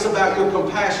acquire, it's about your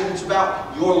compassion, it's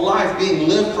about your life being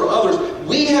lived for others.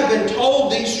 We have been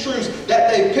told these truths that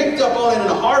they picked up on in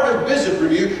a Harvard Business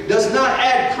Review does not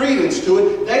add credence to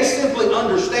it. They simply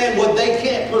understand what they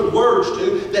can't put words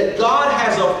to, that God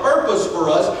has a purpose for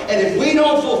us, and if we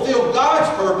don't fulfill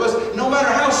God's purpose, no matter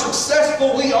how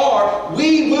successful we are,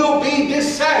 we will be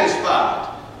dissatisfied.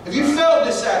 Have you felt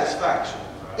dissatisfaction?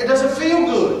 It doesn't feel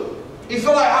good. You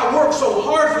feel like I worked so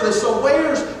hard for this, so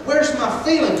where's my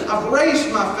feeling? I've raised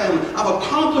my family. I've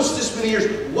accomplished this many years.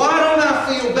 Why don't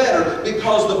I feel better?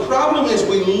 Because the problem is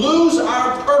we lose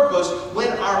our purpose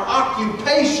when our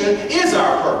occupation is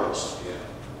our purpose.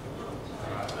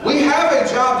 We have a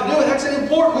job to do, and that's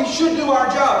important. We should do our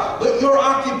job. But your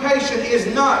occupation is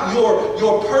not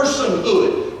your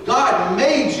personhood. God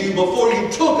made you before you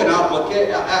took an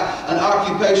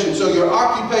occupation, so your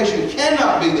occupation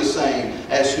cannot be the same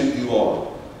as who you are.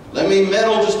 Let me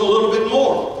meddle just a little bit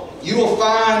more. You will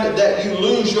find that you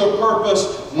lose your purpose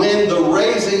when the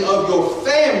raising of your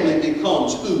family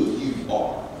becomes who you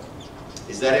are.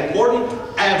 Is that important?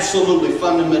 Absolutely,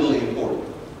 fundamentally important.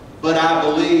 But I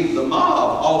believe the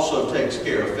mob also takes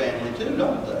care of family too,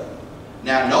 don't they?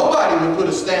 Now, nobody would put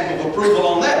a stamp of approval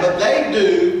on that, but they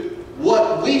do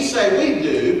what we say we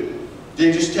do.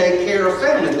 They just take care of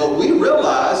family. But we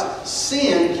realize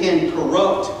sin can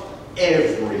corrupt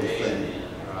everything.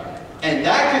 And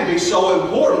that can be so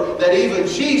important that even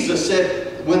Jesus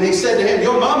said, when he said to him,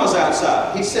 your mama's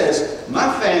outside, he says,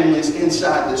 my family's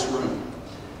inside this room.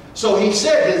 So he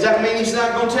said, does that mean he's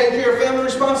not going to take care of family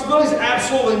responsibilities?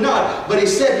 Absolutely not. But he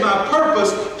said, my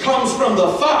purpose comes from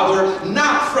the Father,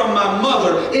 not from my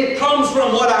mother. It comes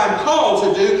from what I'm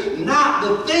called to do, not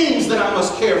the things that I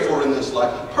must care for in this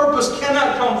life. Purpose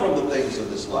cannot come from the things of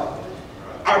this life.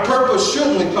 Our purpose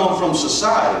shouldn't come from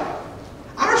society.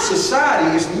 Our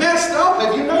society is messed up.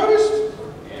 Have you noticed?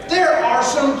 There are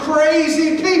some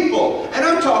crazy people. And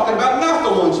I'm talking about not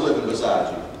the ones living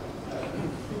beside you.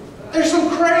 There's some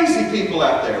crazy people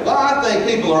out there. Well, I think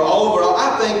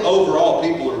overall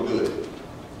people are good.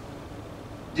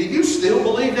 Do you still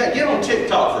believe that? Get on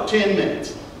TikTok for 10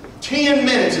 minutes. 10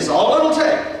 minutes is all it'll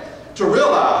take to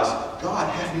realize, God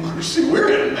have mercy, we're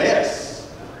in a mess.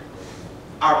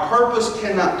 Our purpose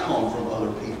cannot come from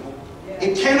other people.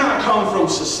 It cannot come from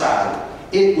society.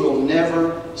 It will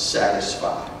never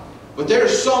satisfy. But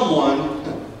there's someone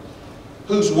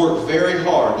who's worked very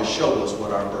hard to show us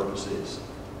what our purpose is.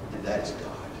 And that is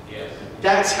God. Yes.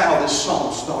 That's how this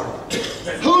song started.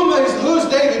 Who's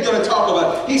David going to talk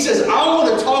about? He says, I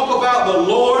want to talk about the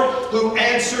Lord who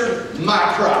answered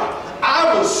my cry.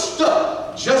 I was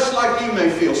stuck, just like you may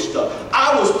feel stuck.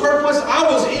 I was purposeless.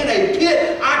 I was in a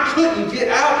pit. I couldn't get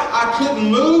out. I couldn't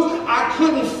move. I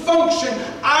couldn't function.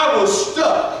 I was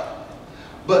stuck.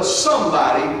 But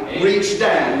somebody reached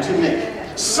down to me.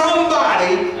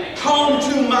 Somebody come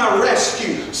to my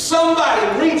rescue.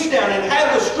 Somebody reached down and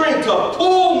had the strength to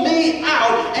pull me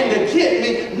out and to get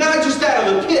me, not just out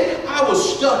of the pit. I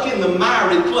was stuck in the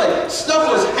miry clay.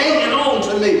 Stuff was hanging on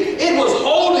to me. It was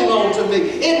holding on to me.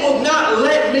 It would not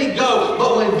let me go.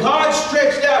 But when God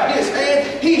stretched out His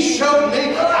hand, He showed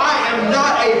me I am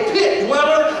not a pit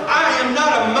dweller. I am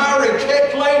not a miry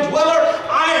clay dweller.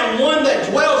 I am one that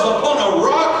dwells upon a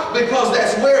rock, because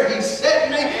that's where He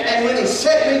set me. And when He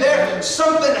set me there,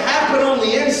 something happened on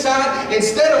the inside.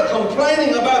 Instead of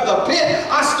complaining about the pit,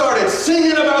 I started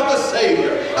singing about the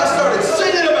Savior. I started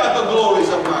singing about the glories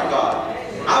of my God.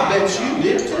 I bet you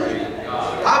did too.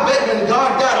 I bet when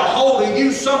God got a hold of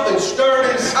you, something stirred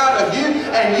inside of you,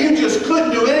 and you just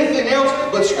couldn't do anything else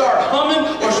but start humming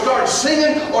or start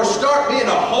singing or start being a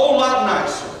whole lot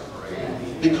nicer.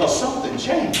 Because something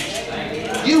changed.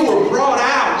 You were brought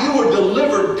out. You were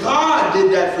delivered. God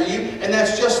did that for you, and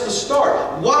that's just the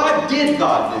start. Why did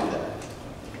God do that?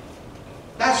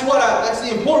 That's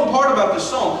the important part about this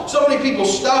song. So many people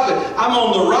stop it. I'm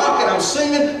on the rock and I'm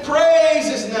singing, praise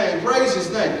His name, praise His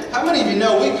name. How many of you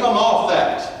know we come off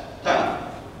that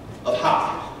time of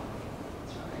high?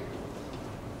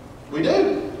 We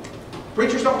do.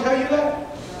 Preachers don't tell you that?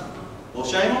 Well,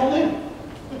 shame on them.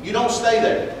 You don't stay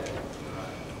there.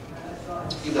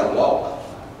 You got to walk.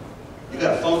 You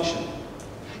got to function.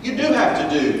 You do have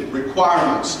to do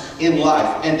requirements in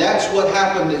life, and that's what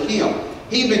happened to him.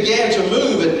 He began to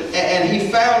move, and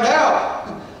he found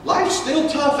out life's still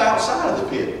tough outside of the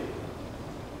pit.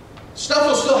 Stuff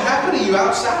will still happen to you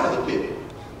outside of the pit.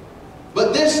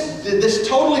 But this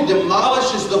totally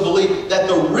demolishes the belief that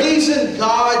the reason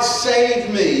God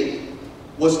saved me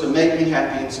was to make me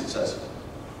happy and successful.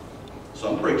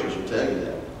 Some preachers will tell you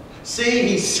that. See,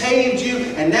 He saved you,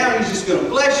 and now He's just going to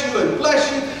bless you and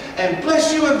bless you and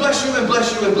bless you and bless you and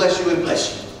bless you and bless you and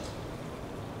bless you.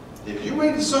 If you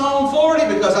read Psalm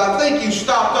 40, because I think you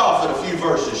stopped off at a few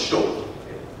verses short.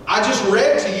 I just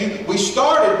read to you, we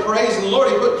started praising the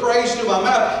Lord. He put praise to my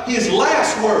mouth. His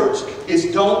last words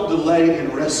is, don't delay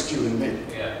in rescuing me.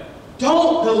 Yeah.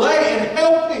 Don't delay in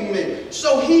helping me.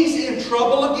 So he's in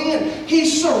trouble again.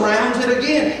 He's surrounded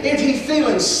again. Is he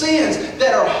feeling sins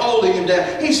that are holding him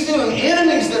down? He's feeling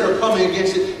enemies that are coming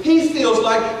against him. He feels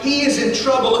like he is in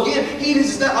trouble again.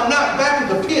 I'm not back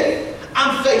in the pit.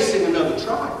 I'm facing another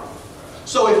trial.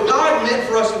 So if God meant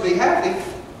for us to be happy,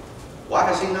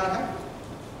 why is He not happy?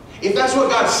 If that's what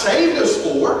God saved us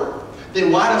for,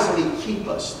 then why doesn't He keep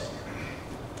us there?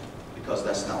 Because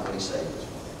that's not what He saved us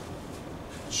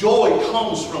for. Joy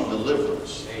comes from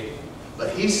deliverance.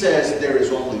 But He says there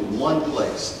is only one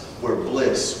place where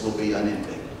bliss will be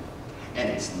unending. And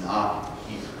it's not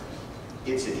here.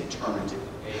 It's in eternity.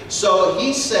 So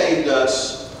He saved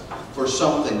us for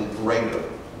something greater.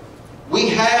 We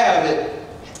have it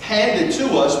handed to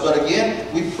us, but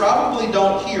again, we probably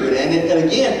don't hear it. And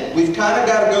again, we've kind of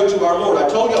got to go to our Lord. I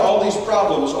told you all these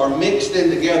problems are mixed in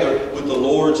together with the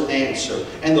Lord's answer.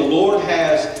 And the Lord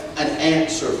has an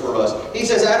answer for us. He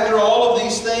says, after all of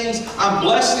these things, I'm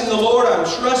blessing the Lord, I'm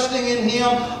trusting in Him,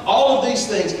 all of these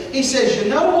things. He says, you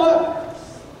know what?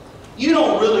 You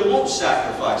don't really want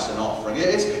sacrifice and offering.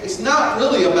 It's not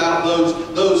really about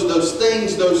those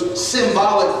things, those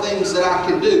symbolic things that I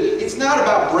can do. It's not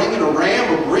about bringing a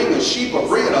ram or bringing a sheep or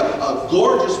bringing a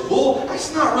gorgeous bull.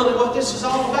 That's not really what this is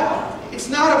all about. It's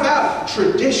not about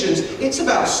traditions. It's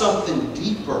about something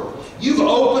deeper. You've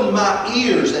opened my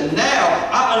ears, and now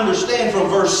I understand from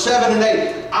verse 7 and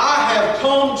 8. I have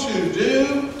come to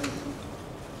do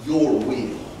your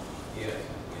will.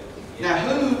 Now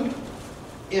who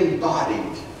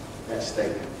embodied that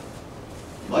statement?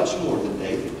 Much more than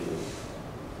David did.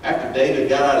 After David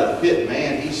got out of the pit,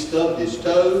 man, he stubbed his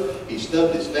toe, he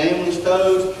stubbed his family's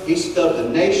toes, he stubbed the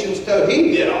nation's toe.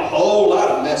 He did a whole lot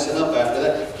of messing up after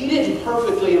that. He didn't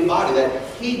perfectly embody that.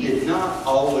 He did not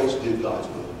always do God's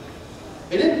will.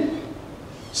 He didn't.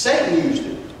 Satan used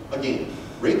it. Again,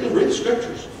 read the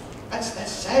scriptures. That's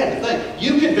sad to think.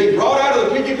 You could be brought out of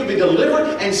the pit, you could be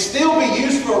delivered, and still be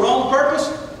used for a wrong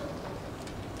purpose.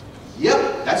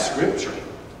 Yep, that's scripture.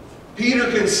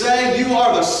 Peter can say, you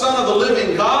are the Son of the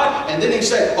living God, and then he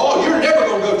say, oh, you're never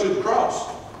going to go to the cross.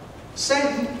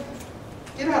 Satan,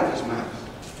 get out of his mouth.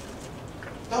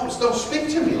 Don't speak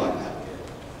to me like that.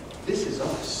 This is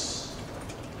us.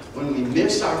 When we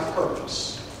miss our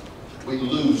purpose, we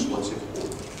lose what's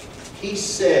important.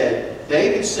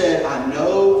 David said, I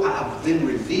know I've been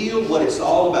revealed what it's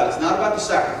all about. It's not about the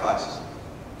sacrifices.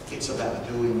 It's about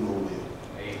doing your will.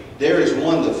 There is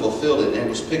one that fulfilled it, and it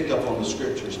was picked up on the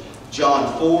scriptures.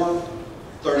 John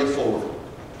 4:34.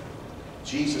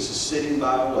 Jesus is sitting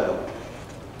by a well,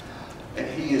 and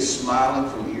he is smiling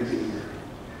from ear to ear.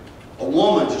 A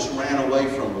woman just ran away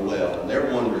from the well, and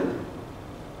they're wondering,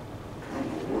 what in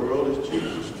the world is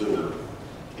Jesus doing?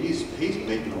 He's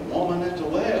meeting a woman at the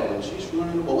well, and she's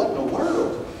running away. What in the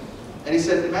world? And he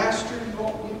said, Master, you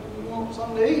want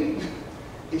something to eat?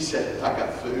 He said, I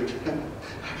got food.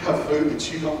 I got food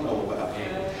that you don't know about.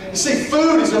 You see,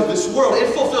 food is of this world.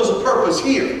 It fulfills a purpose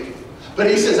here. But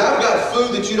he says, I've got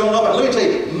food that you don't know about. Let me tell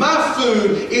you, my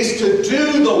food is to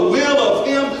do the will of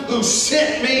Him who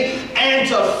sent me and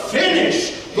to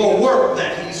finish the work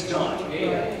that He's done.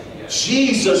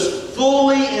 Jesus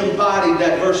fully embodied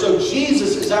that verse. So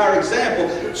Jesus is our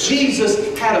example.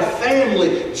 Jesus had a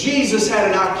family. Jesus had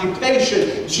an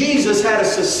occupation. Jesus had a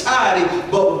society.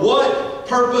 But what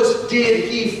purpose did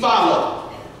He follow?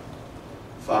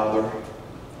 Father,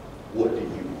 what do you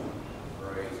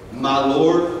want? My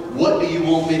Lord, what do you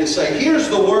want me to say? Here's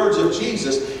the words of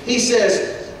Jesus. He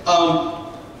says,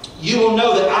 you will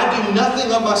know that I do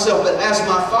nothing of myself, but as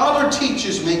my Father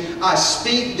teaches me, I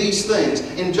speak these things.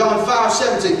 In John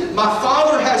 5:17, my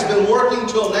Father has been working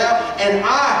till now, and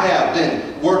I have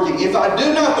been working. If I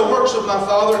do not the works of my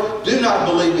Father, do not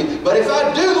believe me. But if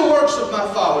I do the works of my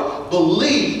Father,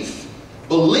 believe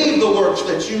the works,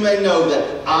 that you may know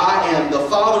that I am, the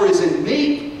Father is in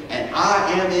me, and I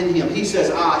am in Him. He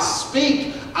says, I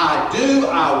speak, I do,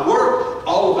 I work,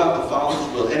 all about the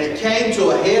Father's will. And it came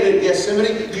to a head at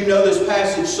Gethsemane. You know this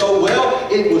passage so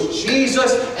well. It was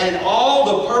Jesus and all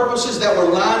the purposes that were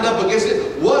lined up against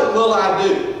it. What will I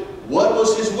do? What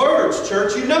was His words,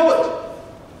 church? You know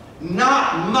it.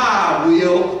 Not my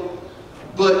will,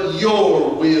 but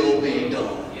your will be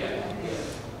done.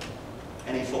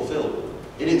 And He fulfilled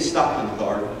it. It didn't stop in the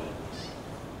garden.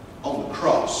 On the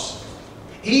cross.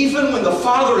 Even when the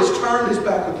Father has turned His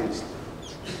back against them,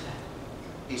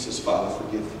 He says, Father,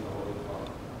 forgive them.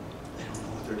 They don't know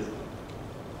what they're doing.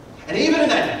 And even in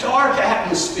that dark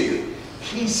atmosphere,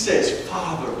 He says,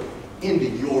 Father, into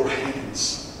your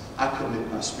hands I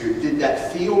commit my spirit. Did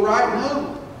that feel right?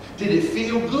 No. Did it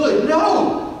feel good?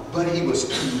 No. But He was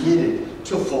committed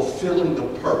to fulfilling the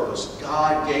purpose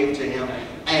God gave to Him,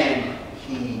 and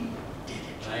He did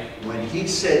it. When He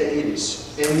said it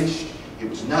is finished, it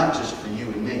was not just for you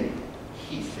and me.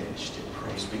 He finished it.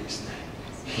 Praise be His name.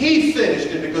 He finished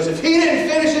it, because if He didn't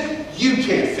finish it, you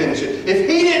can't finish it. If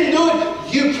He didn't do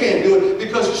it, you can't do it,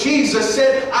 because Jesus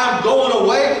said, I'm going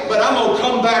away, but I'm going to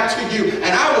come back to you, and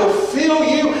I will fill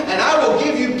you, and I will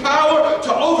give you power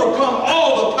to overcome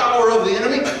all the power of the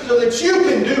enemy, so that you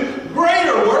can do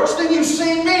greater works than you've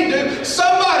seen me do.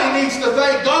 Somebody needs to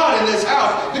thank God in this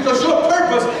house, because your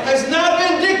purpose has not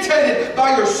been dictated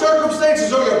by your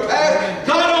circumstances or your past.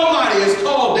 God Almighty has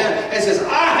called down and says,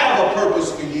 I have a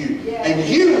purpose for you. And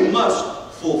you must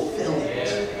fulfill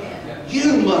it.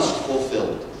 You must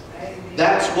fulfill it.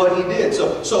 That's what He did.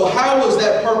 So how was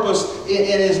that purpose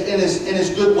in his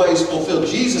good ways fulfilled?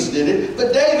 Jesus did it,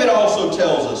 but David also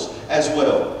tells us as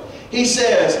well. He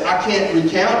says, I can't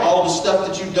recount all the stuff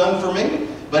that you've done for me,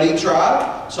 but he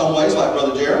tried. Some ways, like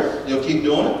Brother Jared, he'll keep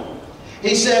doing it.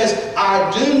 He says,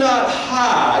 I do not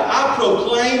hide. I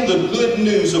proclaim the good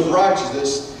news of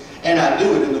righteousness, and I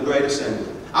do it in the great assembly.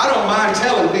 I don't mind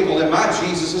telling people that my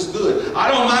Jesus is good. I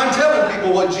don't mind telling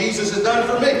people what Jesus has done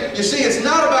for me. You see, it's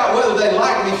not about whether they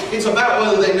like me. It's about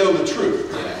whether they know the truth.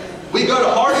 We go to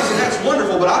Hardee's, and that's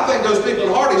wonderful, but I think those people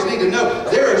at Hardee's need to know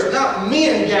there is not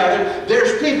men gathered.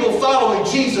 There's people following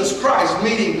Jesus Christ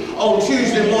meeting on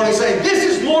Tuesday morning saying, this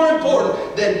is more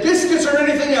important than biscuits or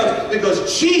anything else,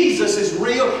 because Jesus is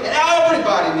real and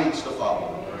everybody needs to follow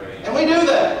Him. And we do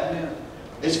that.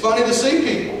 It's funny to see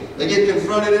people. They get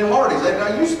confronted in Hardee's. They're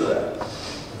not used to that.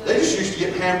 They just used to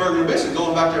get hamburger and biscuits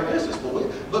going about their business. But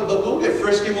we'll get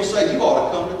frisky and we'll say, you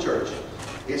ought to come to church.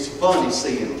 It's funny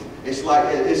seeing them. It's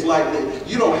like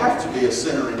you don't have to be a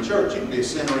sinner in church. You can be a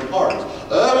sinner in Hardee's.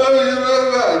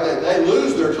 They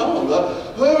lose their tongue.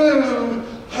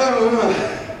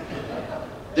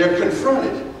 They're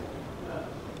confronted.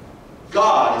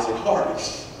 God is at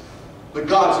Hardee's. But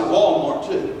God's at Walmart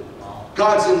too.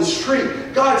 God's in the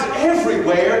street. God's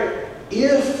everywhere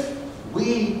if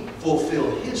we fulfill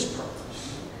His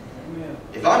purpose.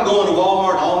 If I'm going to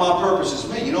Walmart and all my purpose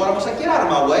is me, you know what I'm going to say? Get out of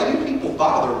my way. You people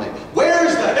bother me.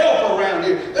 Where's the help around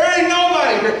around here. There ain't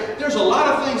nobody here. There's a lot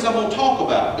of things I'm going to talk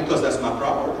about because that's my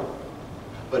priority.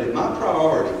 But if my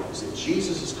priority is that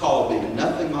Jesus has called me and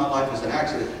nothing in my life is an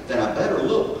accident, then I better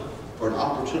look for an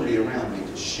opportunity around me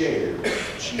to share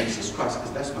Jesus Christ,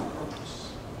 because that's my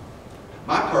purpose.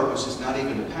 My purpose is not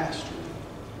even to pastor.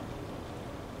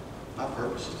 My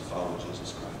purpose is to follow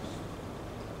Jesus Christ.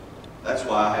 That's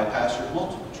why I have pastored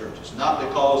multiple churches. Not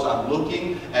because I'm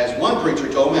looking, as one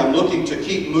preacher told me, I'm looking to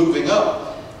keep moving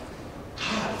up.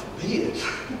 God forbid.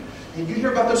 And you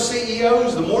hear about those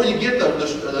CEOs, the more you get, I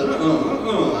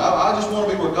just want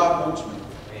to be where God wants me.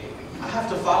 I have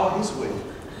to follow His will.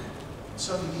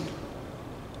 So do you.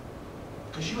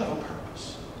 Because you have a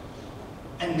purpose.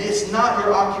 And it's not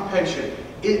your occupation.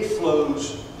 It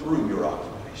flows through your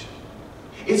occupation.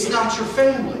 It's not your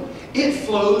family. It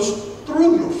flows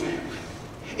through your family.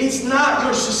 It's not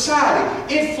your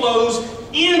society. It flows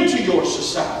into your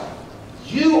society.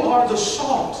 You are the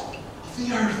salt of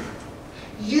the earth.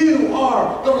 You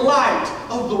are the light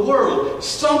of the world.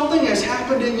 Something has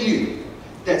happened in you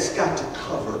that's got to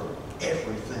cover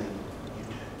everything you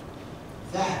do.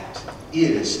 That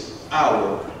is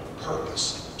our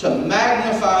purpose, to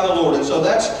magnify the Lord. And so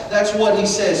that's what he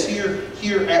says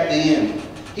here at the end.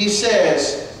 He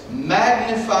says,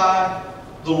 magnify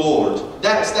the Lord.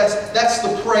 That's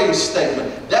the praise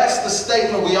statement. That's the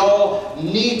statement we all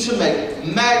need to make.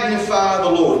 Magnify the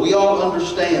Lord. We all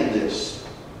understand this.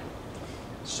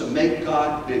 To make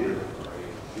God bigger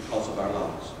because of our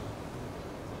lives.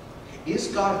 Is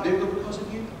God bigger because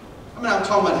of you? I mean, I'm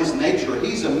talking about His nature.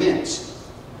 He's immense.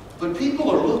 But people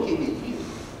are looking at you.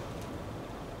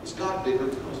 Is God bigger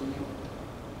because of you?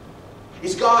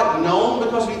 Is God known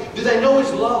because of you? Do they know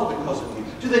His love because of you?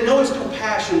 Do they know His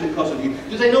compassion because of you?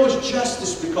 Do they know His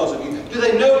justice because of you? Do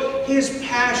they know His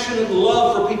passionate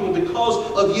love for people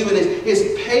because of you and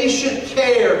His patient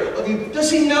care of you? Does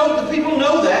He know? Do people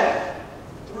know that?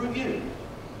 Through you.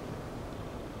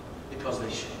 Because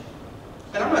they should.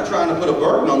 And I'm not trying to put a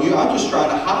burden on you. I'm just trying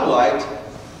to highlight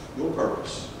your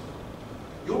purpose.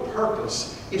 Your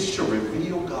purpose is to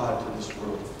reveal God to this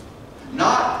world.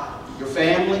 Not your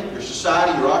family, your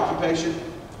society, your occupation.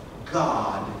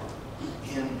 God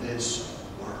in this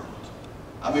world.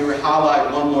 I mean,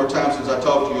 highlight one more time, since I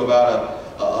talked to you about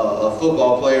a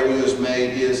football player who has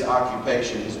made his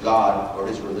occupation his God or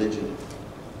his religion.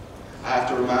 I have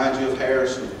to remind you of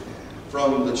Harrison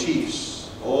from the Chiefs.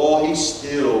 Oh, he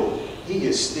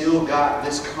has still got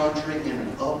this country in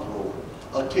an uproar.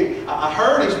 I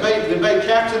heard he's been made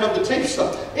captain of the team.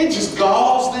 So it just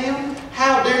galls them.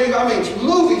 How dare you? I mean,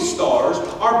 movie stars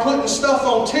are putting stuff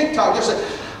on TikTok. They're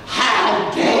saying,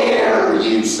 how dare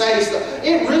you say stuff?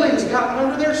 It really has gotten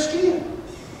under their skin.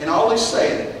 And all he's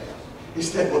saying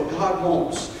is that what God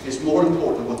wants is more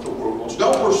important than what the world wants.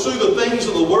 Don't pursue the things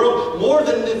of the world more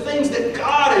than the things that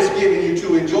God has given you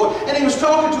to enjoy. And he was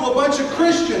talking to a bunch of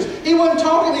Christians. He wasn't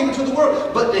talking even to the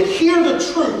world. But to hear the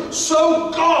truth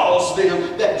so galls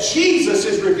them that Jesus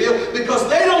is revealed, because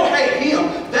they don't hate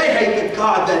Him. They hate the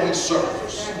God that He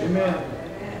serves. Amen.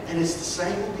 And it's the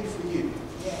same will be for you.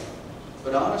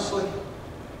 But honestly,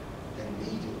 they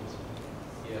need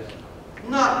it. Yes.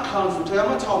 Not confrontational. I'm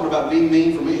not talking about being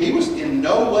mean for me. He was in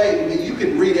no way, you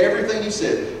can read everything he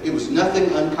said. It was nothing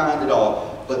unkind at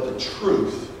all. But the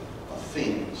truth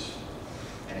offends.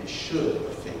 And it should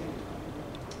offend.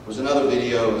 There was another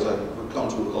video as I come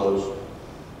to a close.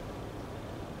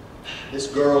 This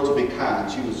girl, to be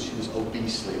kind, she was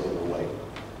obesely overweight.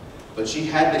 But she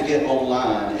had to get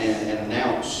online and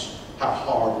announce how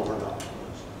horrible her doctor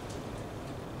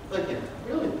was. Like,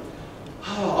 really?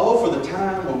 Oh, for the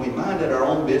time when we minded our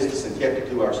own business and kept it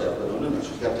to ourselves. But no,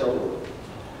 she's got to tell the world.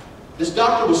 This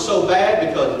doctor was so bad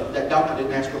because that doctor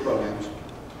didn't ask her pronouns.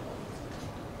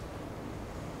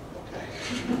 Okay.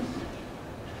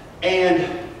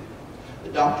 And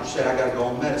the doctor said, I got to go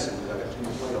on medicine because I got too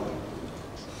much weight on me.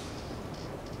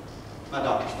 My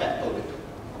doctor's fat phobic.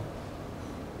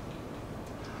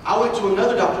 I went to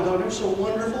another doctor, though, and they're so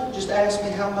wonderful. Just asked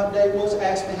me how my day was,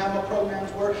 asked me how my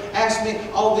pronouns were, asked me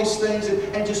all these things,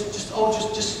 and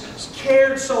just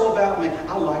cared so about me.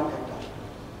 I like that doctor.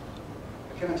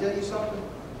 Can I tell you something?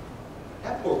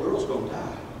 That poor girl's going to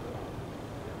die.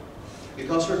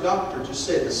 Because her doctor just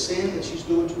said the sin that she's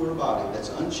doing to her body that's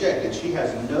unchecked, and she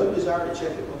has no desire to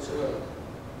check it whatsoever,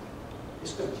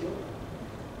 it's going to kill her.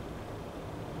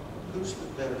 Who's the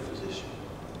better physician?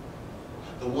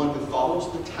 The one who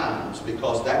follows the times,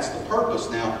 because that's the purpose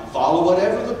now. Follow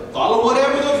whatever the model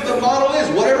is.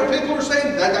 Whatever people are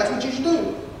saying, that's what you should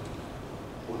do.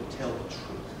 Or to tell the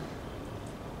truth.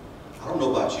 I don't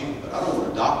know about you, but I don't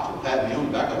want a doctor to pat me on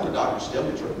the back. I want a doctor to tell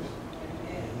me the truth.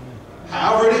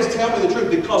 However it is, tell me the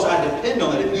truth, because I depend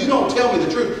on it. If you don't tell me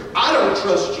the truth, I don't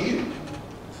trust you.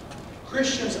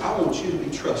 Christians, I want you to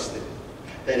be trusted.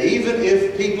 That even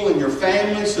if people in your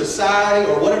family, society,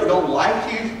 or whatever don't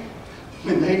like you,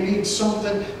 when they need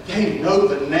something, they know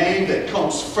the name that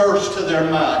comes first to their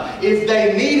mind. If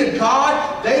they need a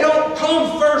God, they don't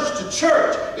come first to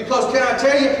church. Because can I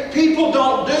tell you, people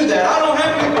don't do that. I don't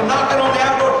have people knocking on the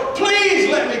outdoor,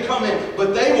 please let me come in.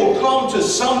 But they will come to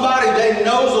somebody they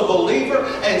know is a believer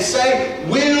and say,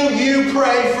 will you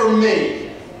pray for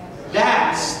me?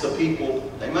 That's the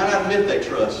people, they might not admit they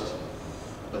trust,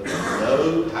 but they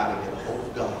know how to get a hold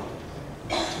of God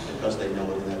because they know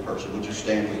it in that person. Would you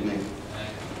stand with me?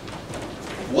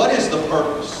 What is the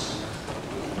purpose?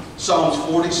 Psalms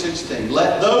 40:16.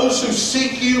 Let those who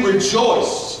seek you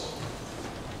rejoice.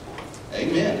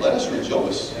 Amen. Let us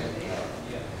rejoice.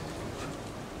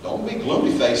 Don't be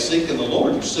gloomy-faced seeking the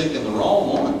Lord. You're seeking the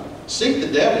wrong one. Seek the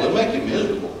devil. It'll make you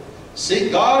miserable.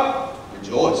 Seek God.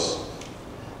 Rejoice.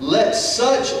 Let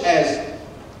such as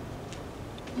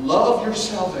love your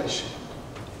salvation.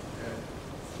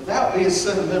 Without being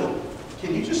sentimental,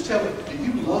 can you just tell me, do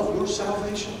you love your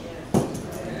salvation?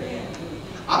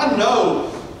 I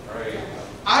know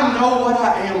what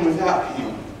I am without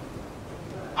Him.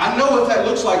 I know what that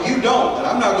looks like. You don't, and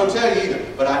I'm not going to tell you either.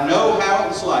 But I know how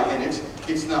it's like, and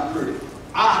it's not pretty.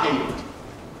 I hate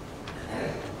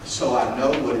it. So I know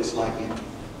what it's like in me.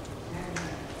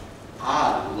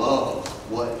 I love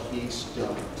what He's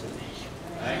done to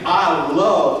me. I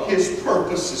love His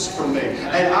purposes for me.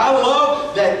 And I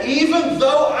love that even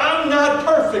though I'm not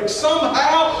perfect,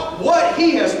 somehow what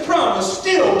He has promised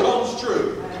still comes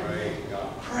true.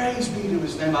 Praise be to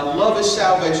His name. I love His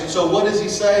salvation. So what does He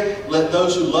say? Let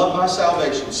those who love my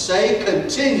salvation say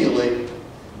continually,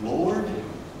 Lord,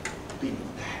 be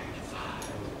magnified.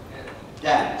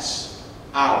 That's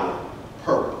our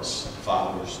purpose,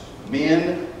 fathers,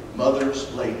 men,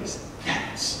 mothers, ladies.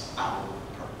 That's our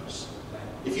purpose.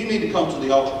 If you need to come to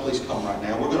the altar, please come right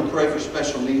now. We're going to pray for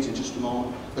special needs in just a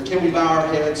moment. But can we bow our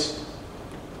heads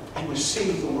and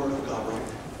receive the Word of God right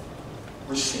now?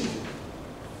 Receive it.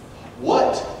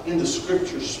 What in the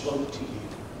Scripture spoke to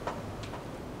you?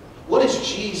 What is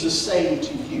Jesus saying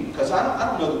to you? Because I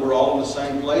don't know that we're all in the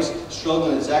same place,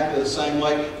 struggling exactly the same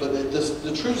way, but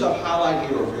the truths I've highlighted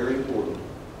here are very important.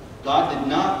 God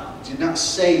did not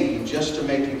save you just to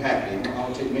make you happy. It's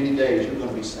going to take many days. You're going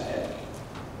to be sad.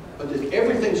 But that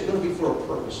everything's going to be for a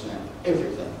purpose now.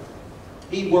 Everything.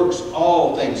 He works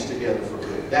all things together for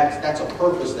good. That's a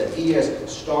purpose that He has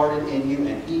started in you,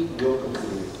 and He will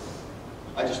complete it.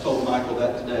 I just told Michael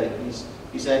that today.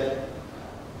 He's had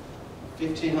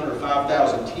 1,500,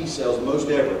 5,000 T cells, most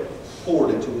ever,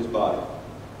 poured into his body.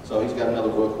 So he's got another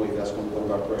work week. That's going to be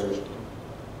one of our prayers.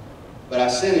 But I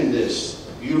sent him this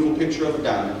beautiful picture of a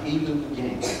diamond. He who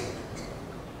began,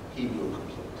 He will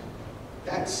complete.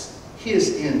 That's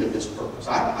His end of His purpose.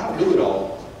 I don't do it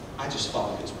all. I just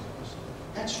follow His purpose.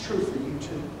 That's true for you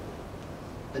too.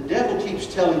 The devil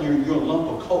keeps telling you you're a lump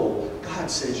of coal.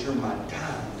 God says you're my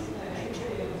diamond.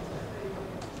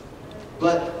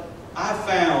 But I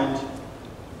found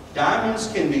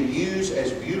diamonds can be used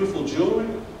as beautiful jewelry,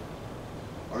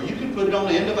 or you can put it on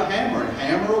the end of a hammer and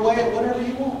hammer away at whatever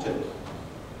you want to.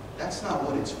 That's not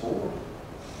what it's for.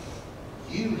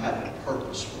 You have a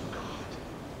purpose from God.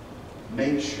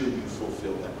 Make sure you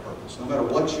fulfill that purpose. No matter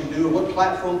what you do or what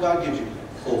platform God gives you,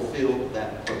 fulfill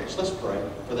that purpose. Let's pray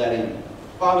for that end.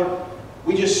 Father,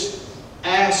 we just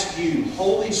ask you,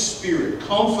 Holy Spirit,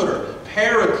 Comforter,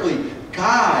 Paraclete,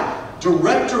 Guide,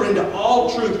 Director into all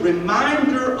truth,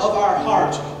 reminder of our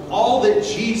hearts, all that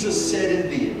Jesus said and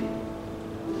did.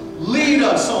 Lead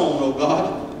us on, oh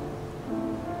God.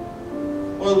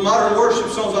 One of the modern worship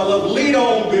songs I love, lead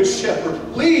on, Good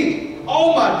Shepherd. Lead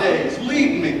all my days.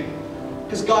 Lead me.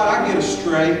 Because God, I get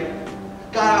astray.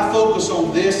 God, I focus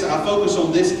on this, and I focus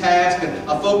on this task, and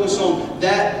I focus on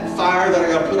that fire that I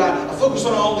got to put out. I focus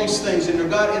on all these things. And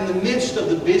God, in the midst of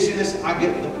the busyness, I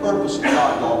get the purpose of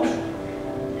God lost.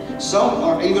 Some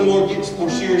are even more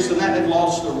serious than that. They've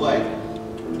lost their way.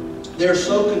 They're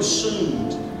so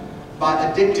consumed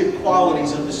by addictive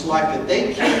qualities of this life that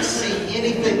they can't see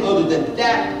anything other than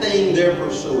that thing they're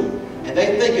pursuing. And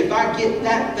they think if I get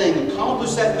that thing,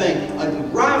 accomplish that thing,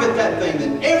 arrive at that thing,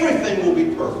 then everything will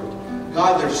be perfect.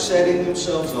 God, they're setting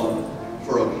themselves up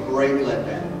for a great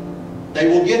letdown. They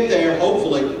will get there,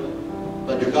 hopefully,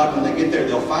 but dear God, when they get there,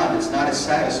 they'll find it's not as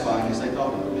satisfying as they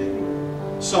thought it would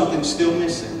be. Something's still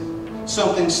missing.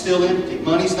 Something's still empty.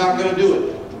 Money's not going to do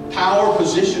it. Power,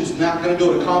 position's not going to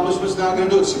do it. Accomplishment's not going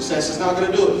to do it. Success is not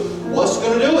going to do it. What's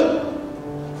going to do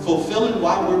it? Fulfilling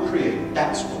why we're created.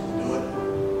 That's what will do it.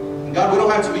 And God, we don't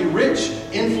don't have to be rich,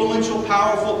 influential,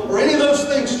 powerful, or any of those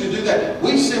things to do that.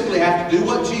 We simply have to do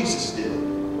what Jesus did.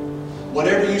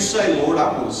 Whatever you say, Lord,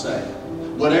 I will say.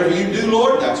 Whatever you do,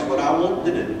 Lord, that's what I want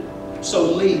to do. So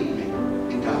lead me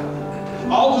and guide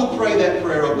me. All who pray that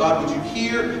prayer, oh God, would you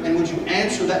hear and would you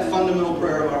answer that fundamental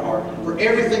prayer of our heart? For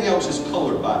everything else is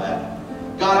colored by that.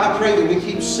 God, I pray that we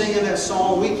keep singing that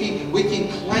song. We keep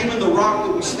claiming the rock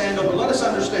that we stand on. But let us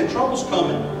understand, trouble's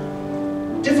coming.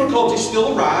 Difficulties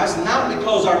still arise, not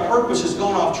because our purpose has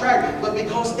gone off track, but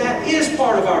because that is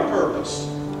part of our purpose.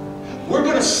 We're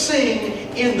going to sing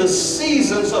in the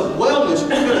seasons of wellness.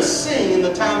 We're going to sing in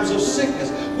the times of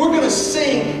sickness. We're going to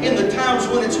sing in the times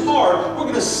when it's hard. We're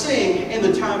going to sing in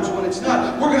the times when it's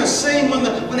not. We're going to sing when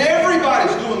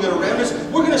everybody's doing it around us.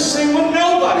 We're going to sing when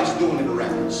nobody's doing it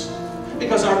around us.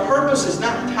 Because our purpose is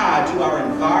not tied to our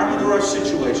environment or our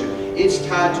situation. It's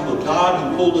tied to a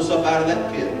God who pulled us up out of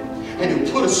that pit and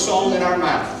who put a song in our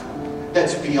mouth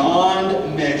that's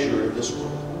beyond measure in this world.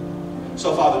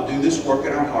 So, Father, do this work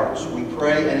in our hearts. We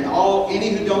pray, and any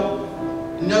who don't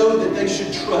know that they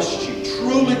should trust you,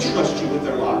 truly trust you with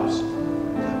their lives.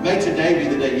 May today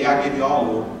be the day, I give you all,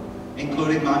 Lord,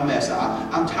 including my mess.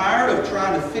 I'm tired of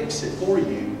trying to fix it for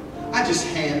you. I just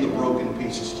hand the broken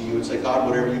pieces to you and say, God,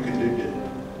 whatever you can do, do.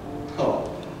 Oh,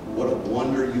 what a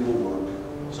wonder you will work.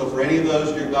 So for any of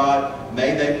those, dear God,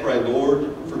 may they pray,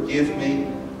 Lord, forgive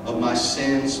me of my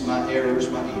sins, my errors,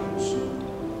 my evils.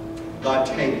 God,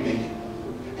 take me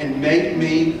and make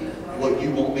me what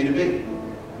you want me to be.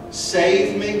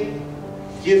 Save me,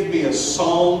 give me a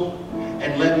song,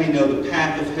 and let me know the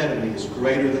path ahead of me is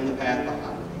greater than the path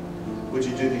behind me. Would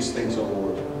you do these things, O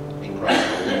Lord, in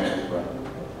Christ's name we pray.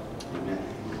 Amen.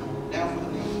 Now for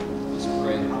the need. Let's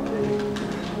pray.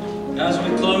 As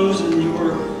we close in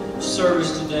your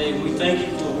service today, we thank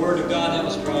you for the Word of God that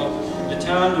was brought, the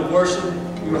time to worship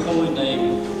your holy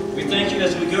name. We thank you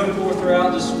as we go forth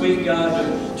throughout this week,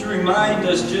 God, to remind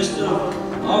us just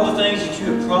of all the things that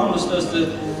you have promised us, the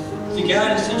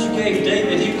guidance that you gave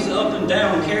David. He was up and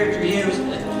down character. He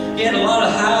had a lot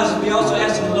of highs, and we also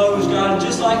had some lows, God. And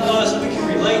just like us, we can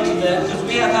relate to that because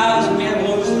we have highs and we have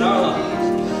lows in our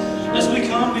lives. As we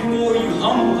come before you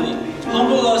humbly,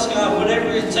 humble us, God, whatever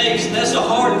it takes. And that's a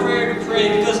hard prayer to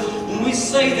pray because when we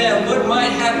say that, what might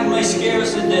happen may scare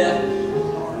us to death.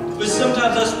 But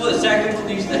sometimes that's exactly what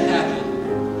needs to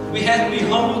happen. We have to be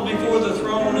humbled before the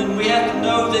throne, and we have to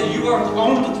know that you are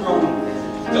on the throne.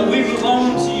 That we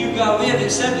belong to you, God. We have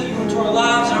accepted you into our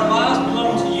lives, and our lives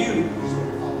belong to you.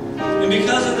 And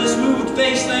because of this, we will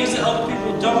face things that other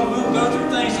people don't. We will go through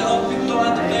things that other people don't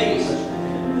have to face.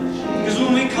 Because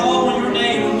when we call on your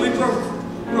name, when we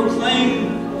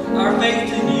proclaim our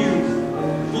faith in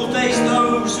you, we'll face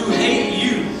those who hate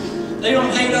you. They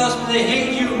don't hate us, but they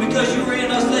hate you. And because you're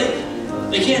in us,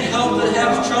 they can't help but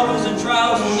have troubles and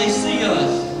trials when they see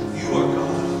us. You are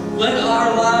God. Let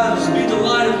our lives be the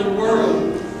light of the world.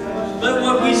 Let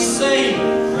what we say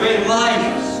bring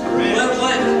life. Let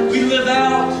what we live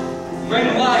out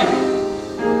bring life.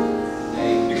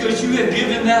 Because you have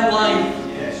given that life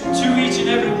to each and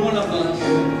every one of us.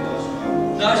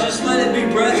 Not just let it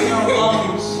be breath in our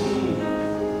lungs,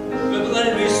 but let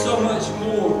it be so much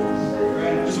more.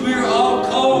 Because we are all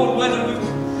called, whether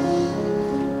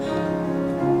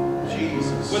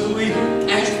we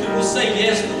actually will say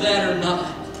yes to that or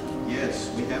not. Yes,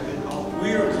 we have been called.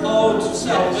 We are called to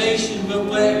salvation, but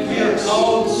we are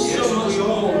called to so much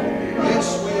more.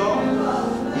 Yes, we are.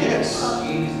 Yes.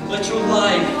 Let your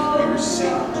life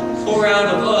pour out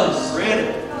of us.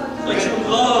 Let your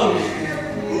love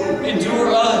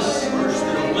endure us.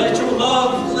 Let your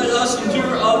love let us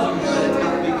endure others. Let it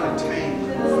not be contained.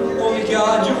 Holy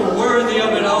God, you are worthy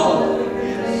of it all.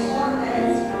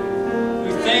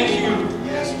 We thank you.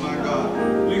 Yes, my God.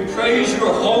 We praise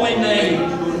your holy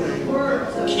name.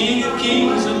 King of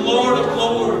kings and Lord of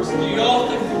lords, the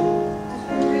author.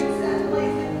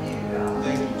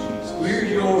 Thank you, Jesus. We're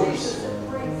yours.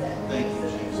 Thank you,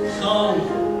 Jesus. Come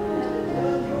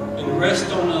and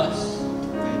rest on us.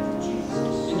 Thank you,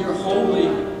 Jesus. In your holy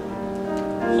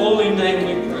name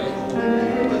we pray.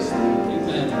 Bless the Lord.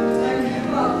 Amen.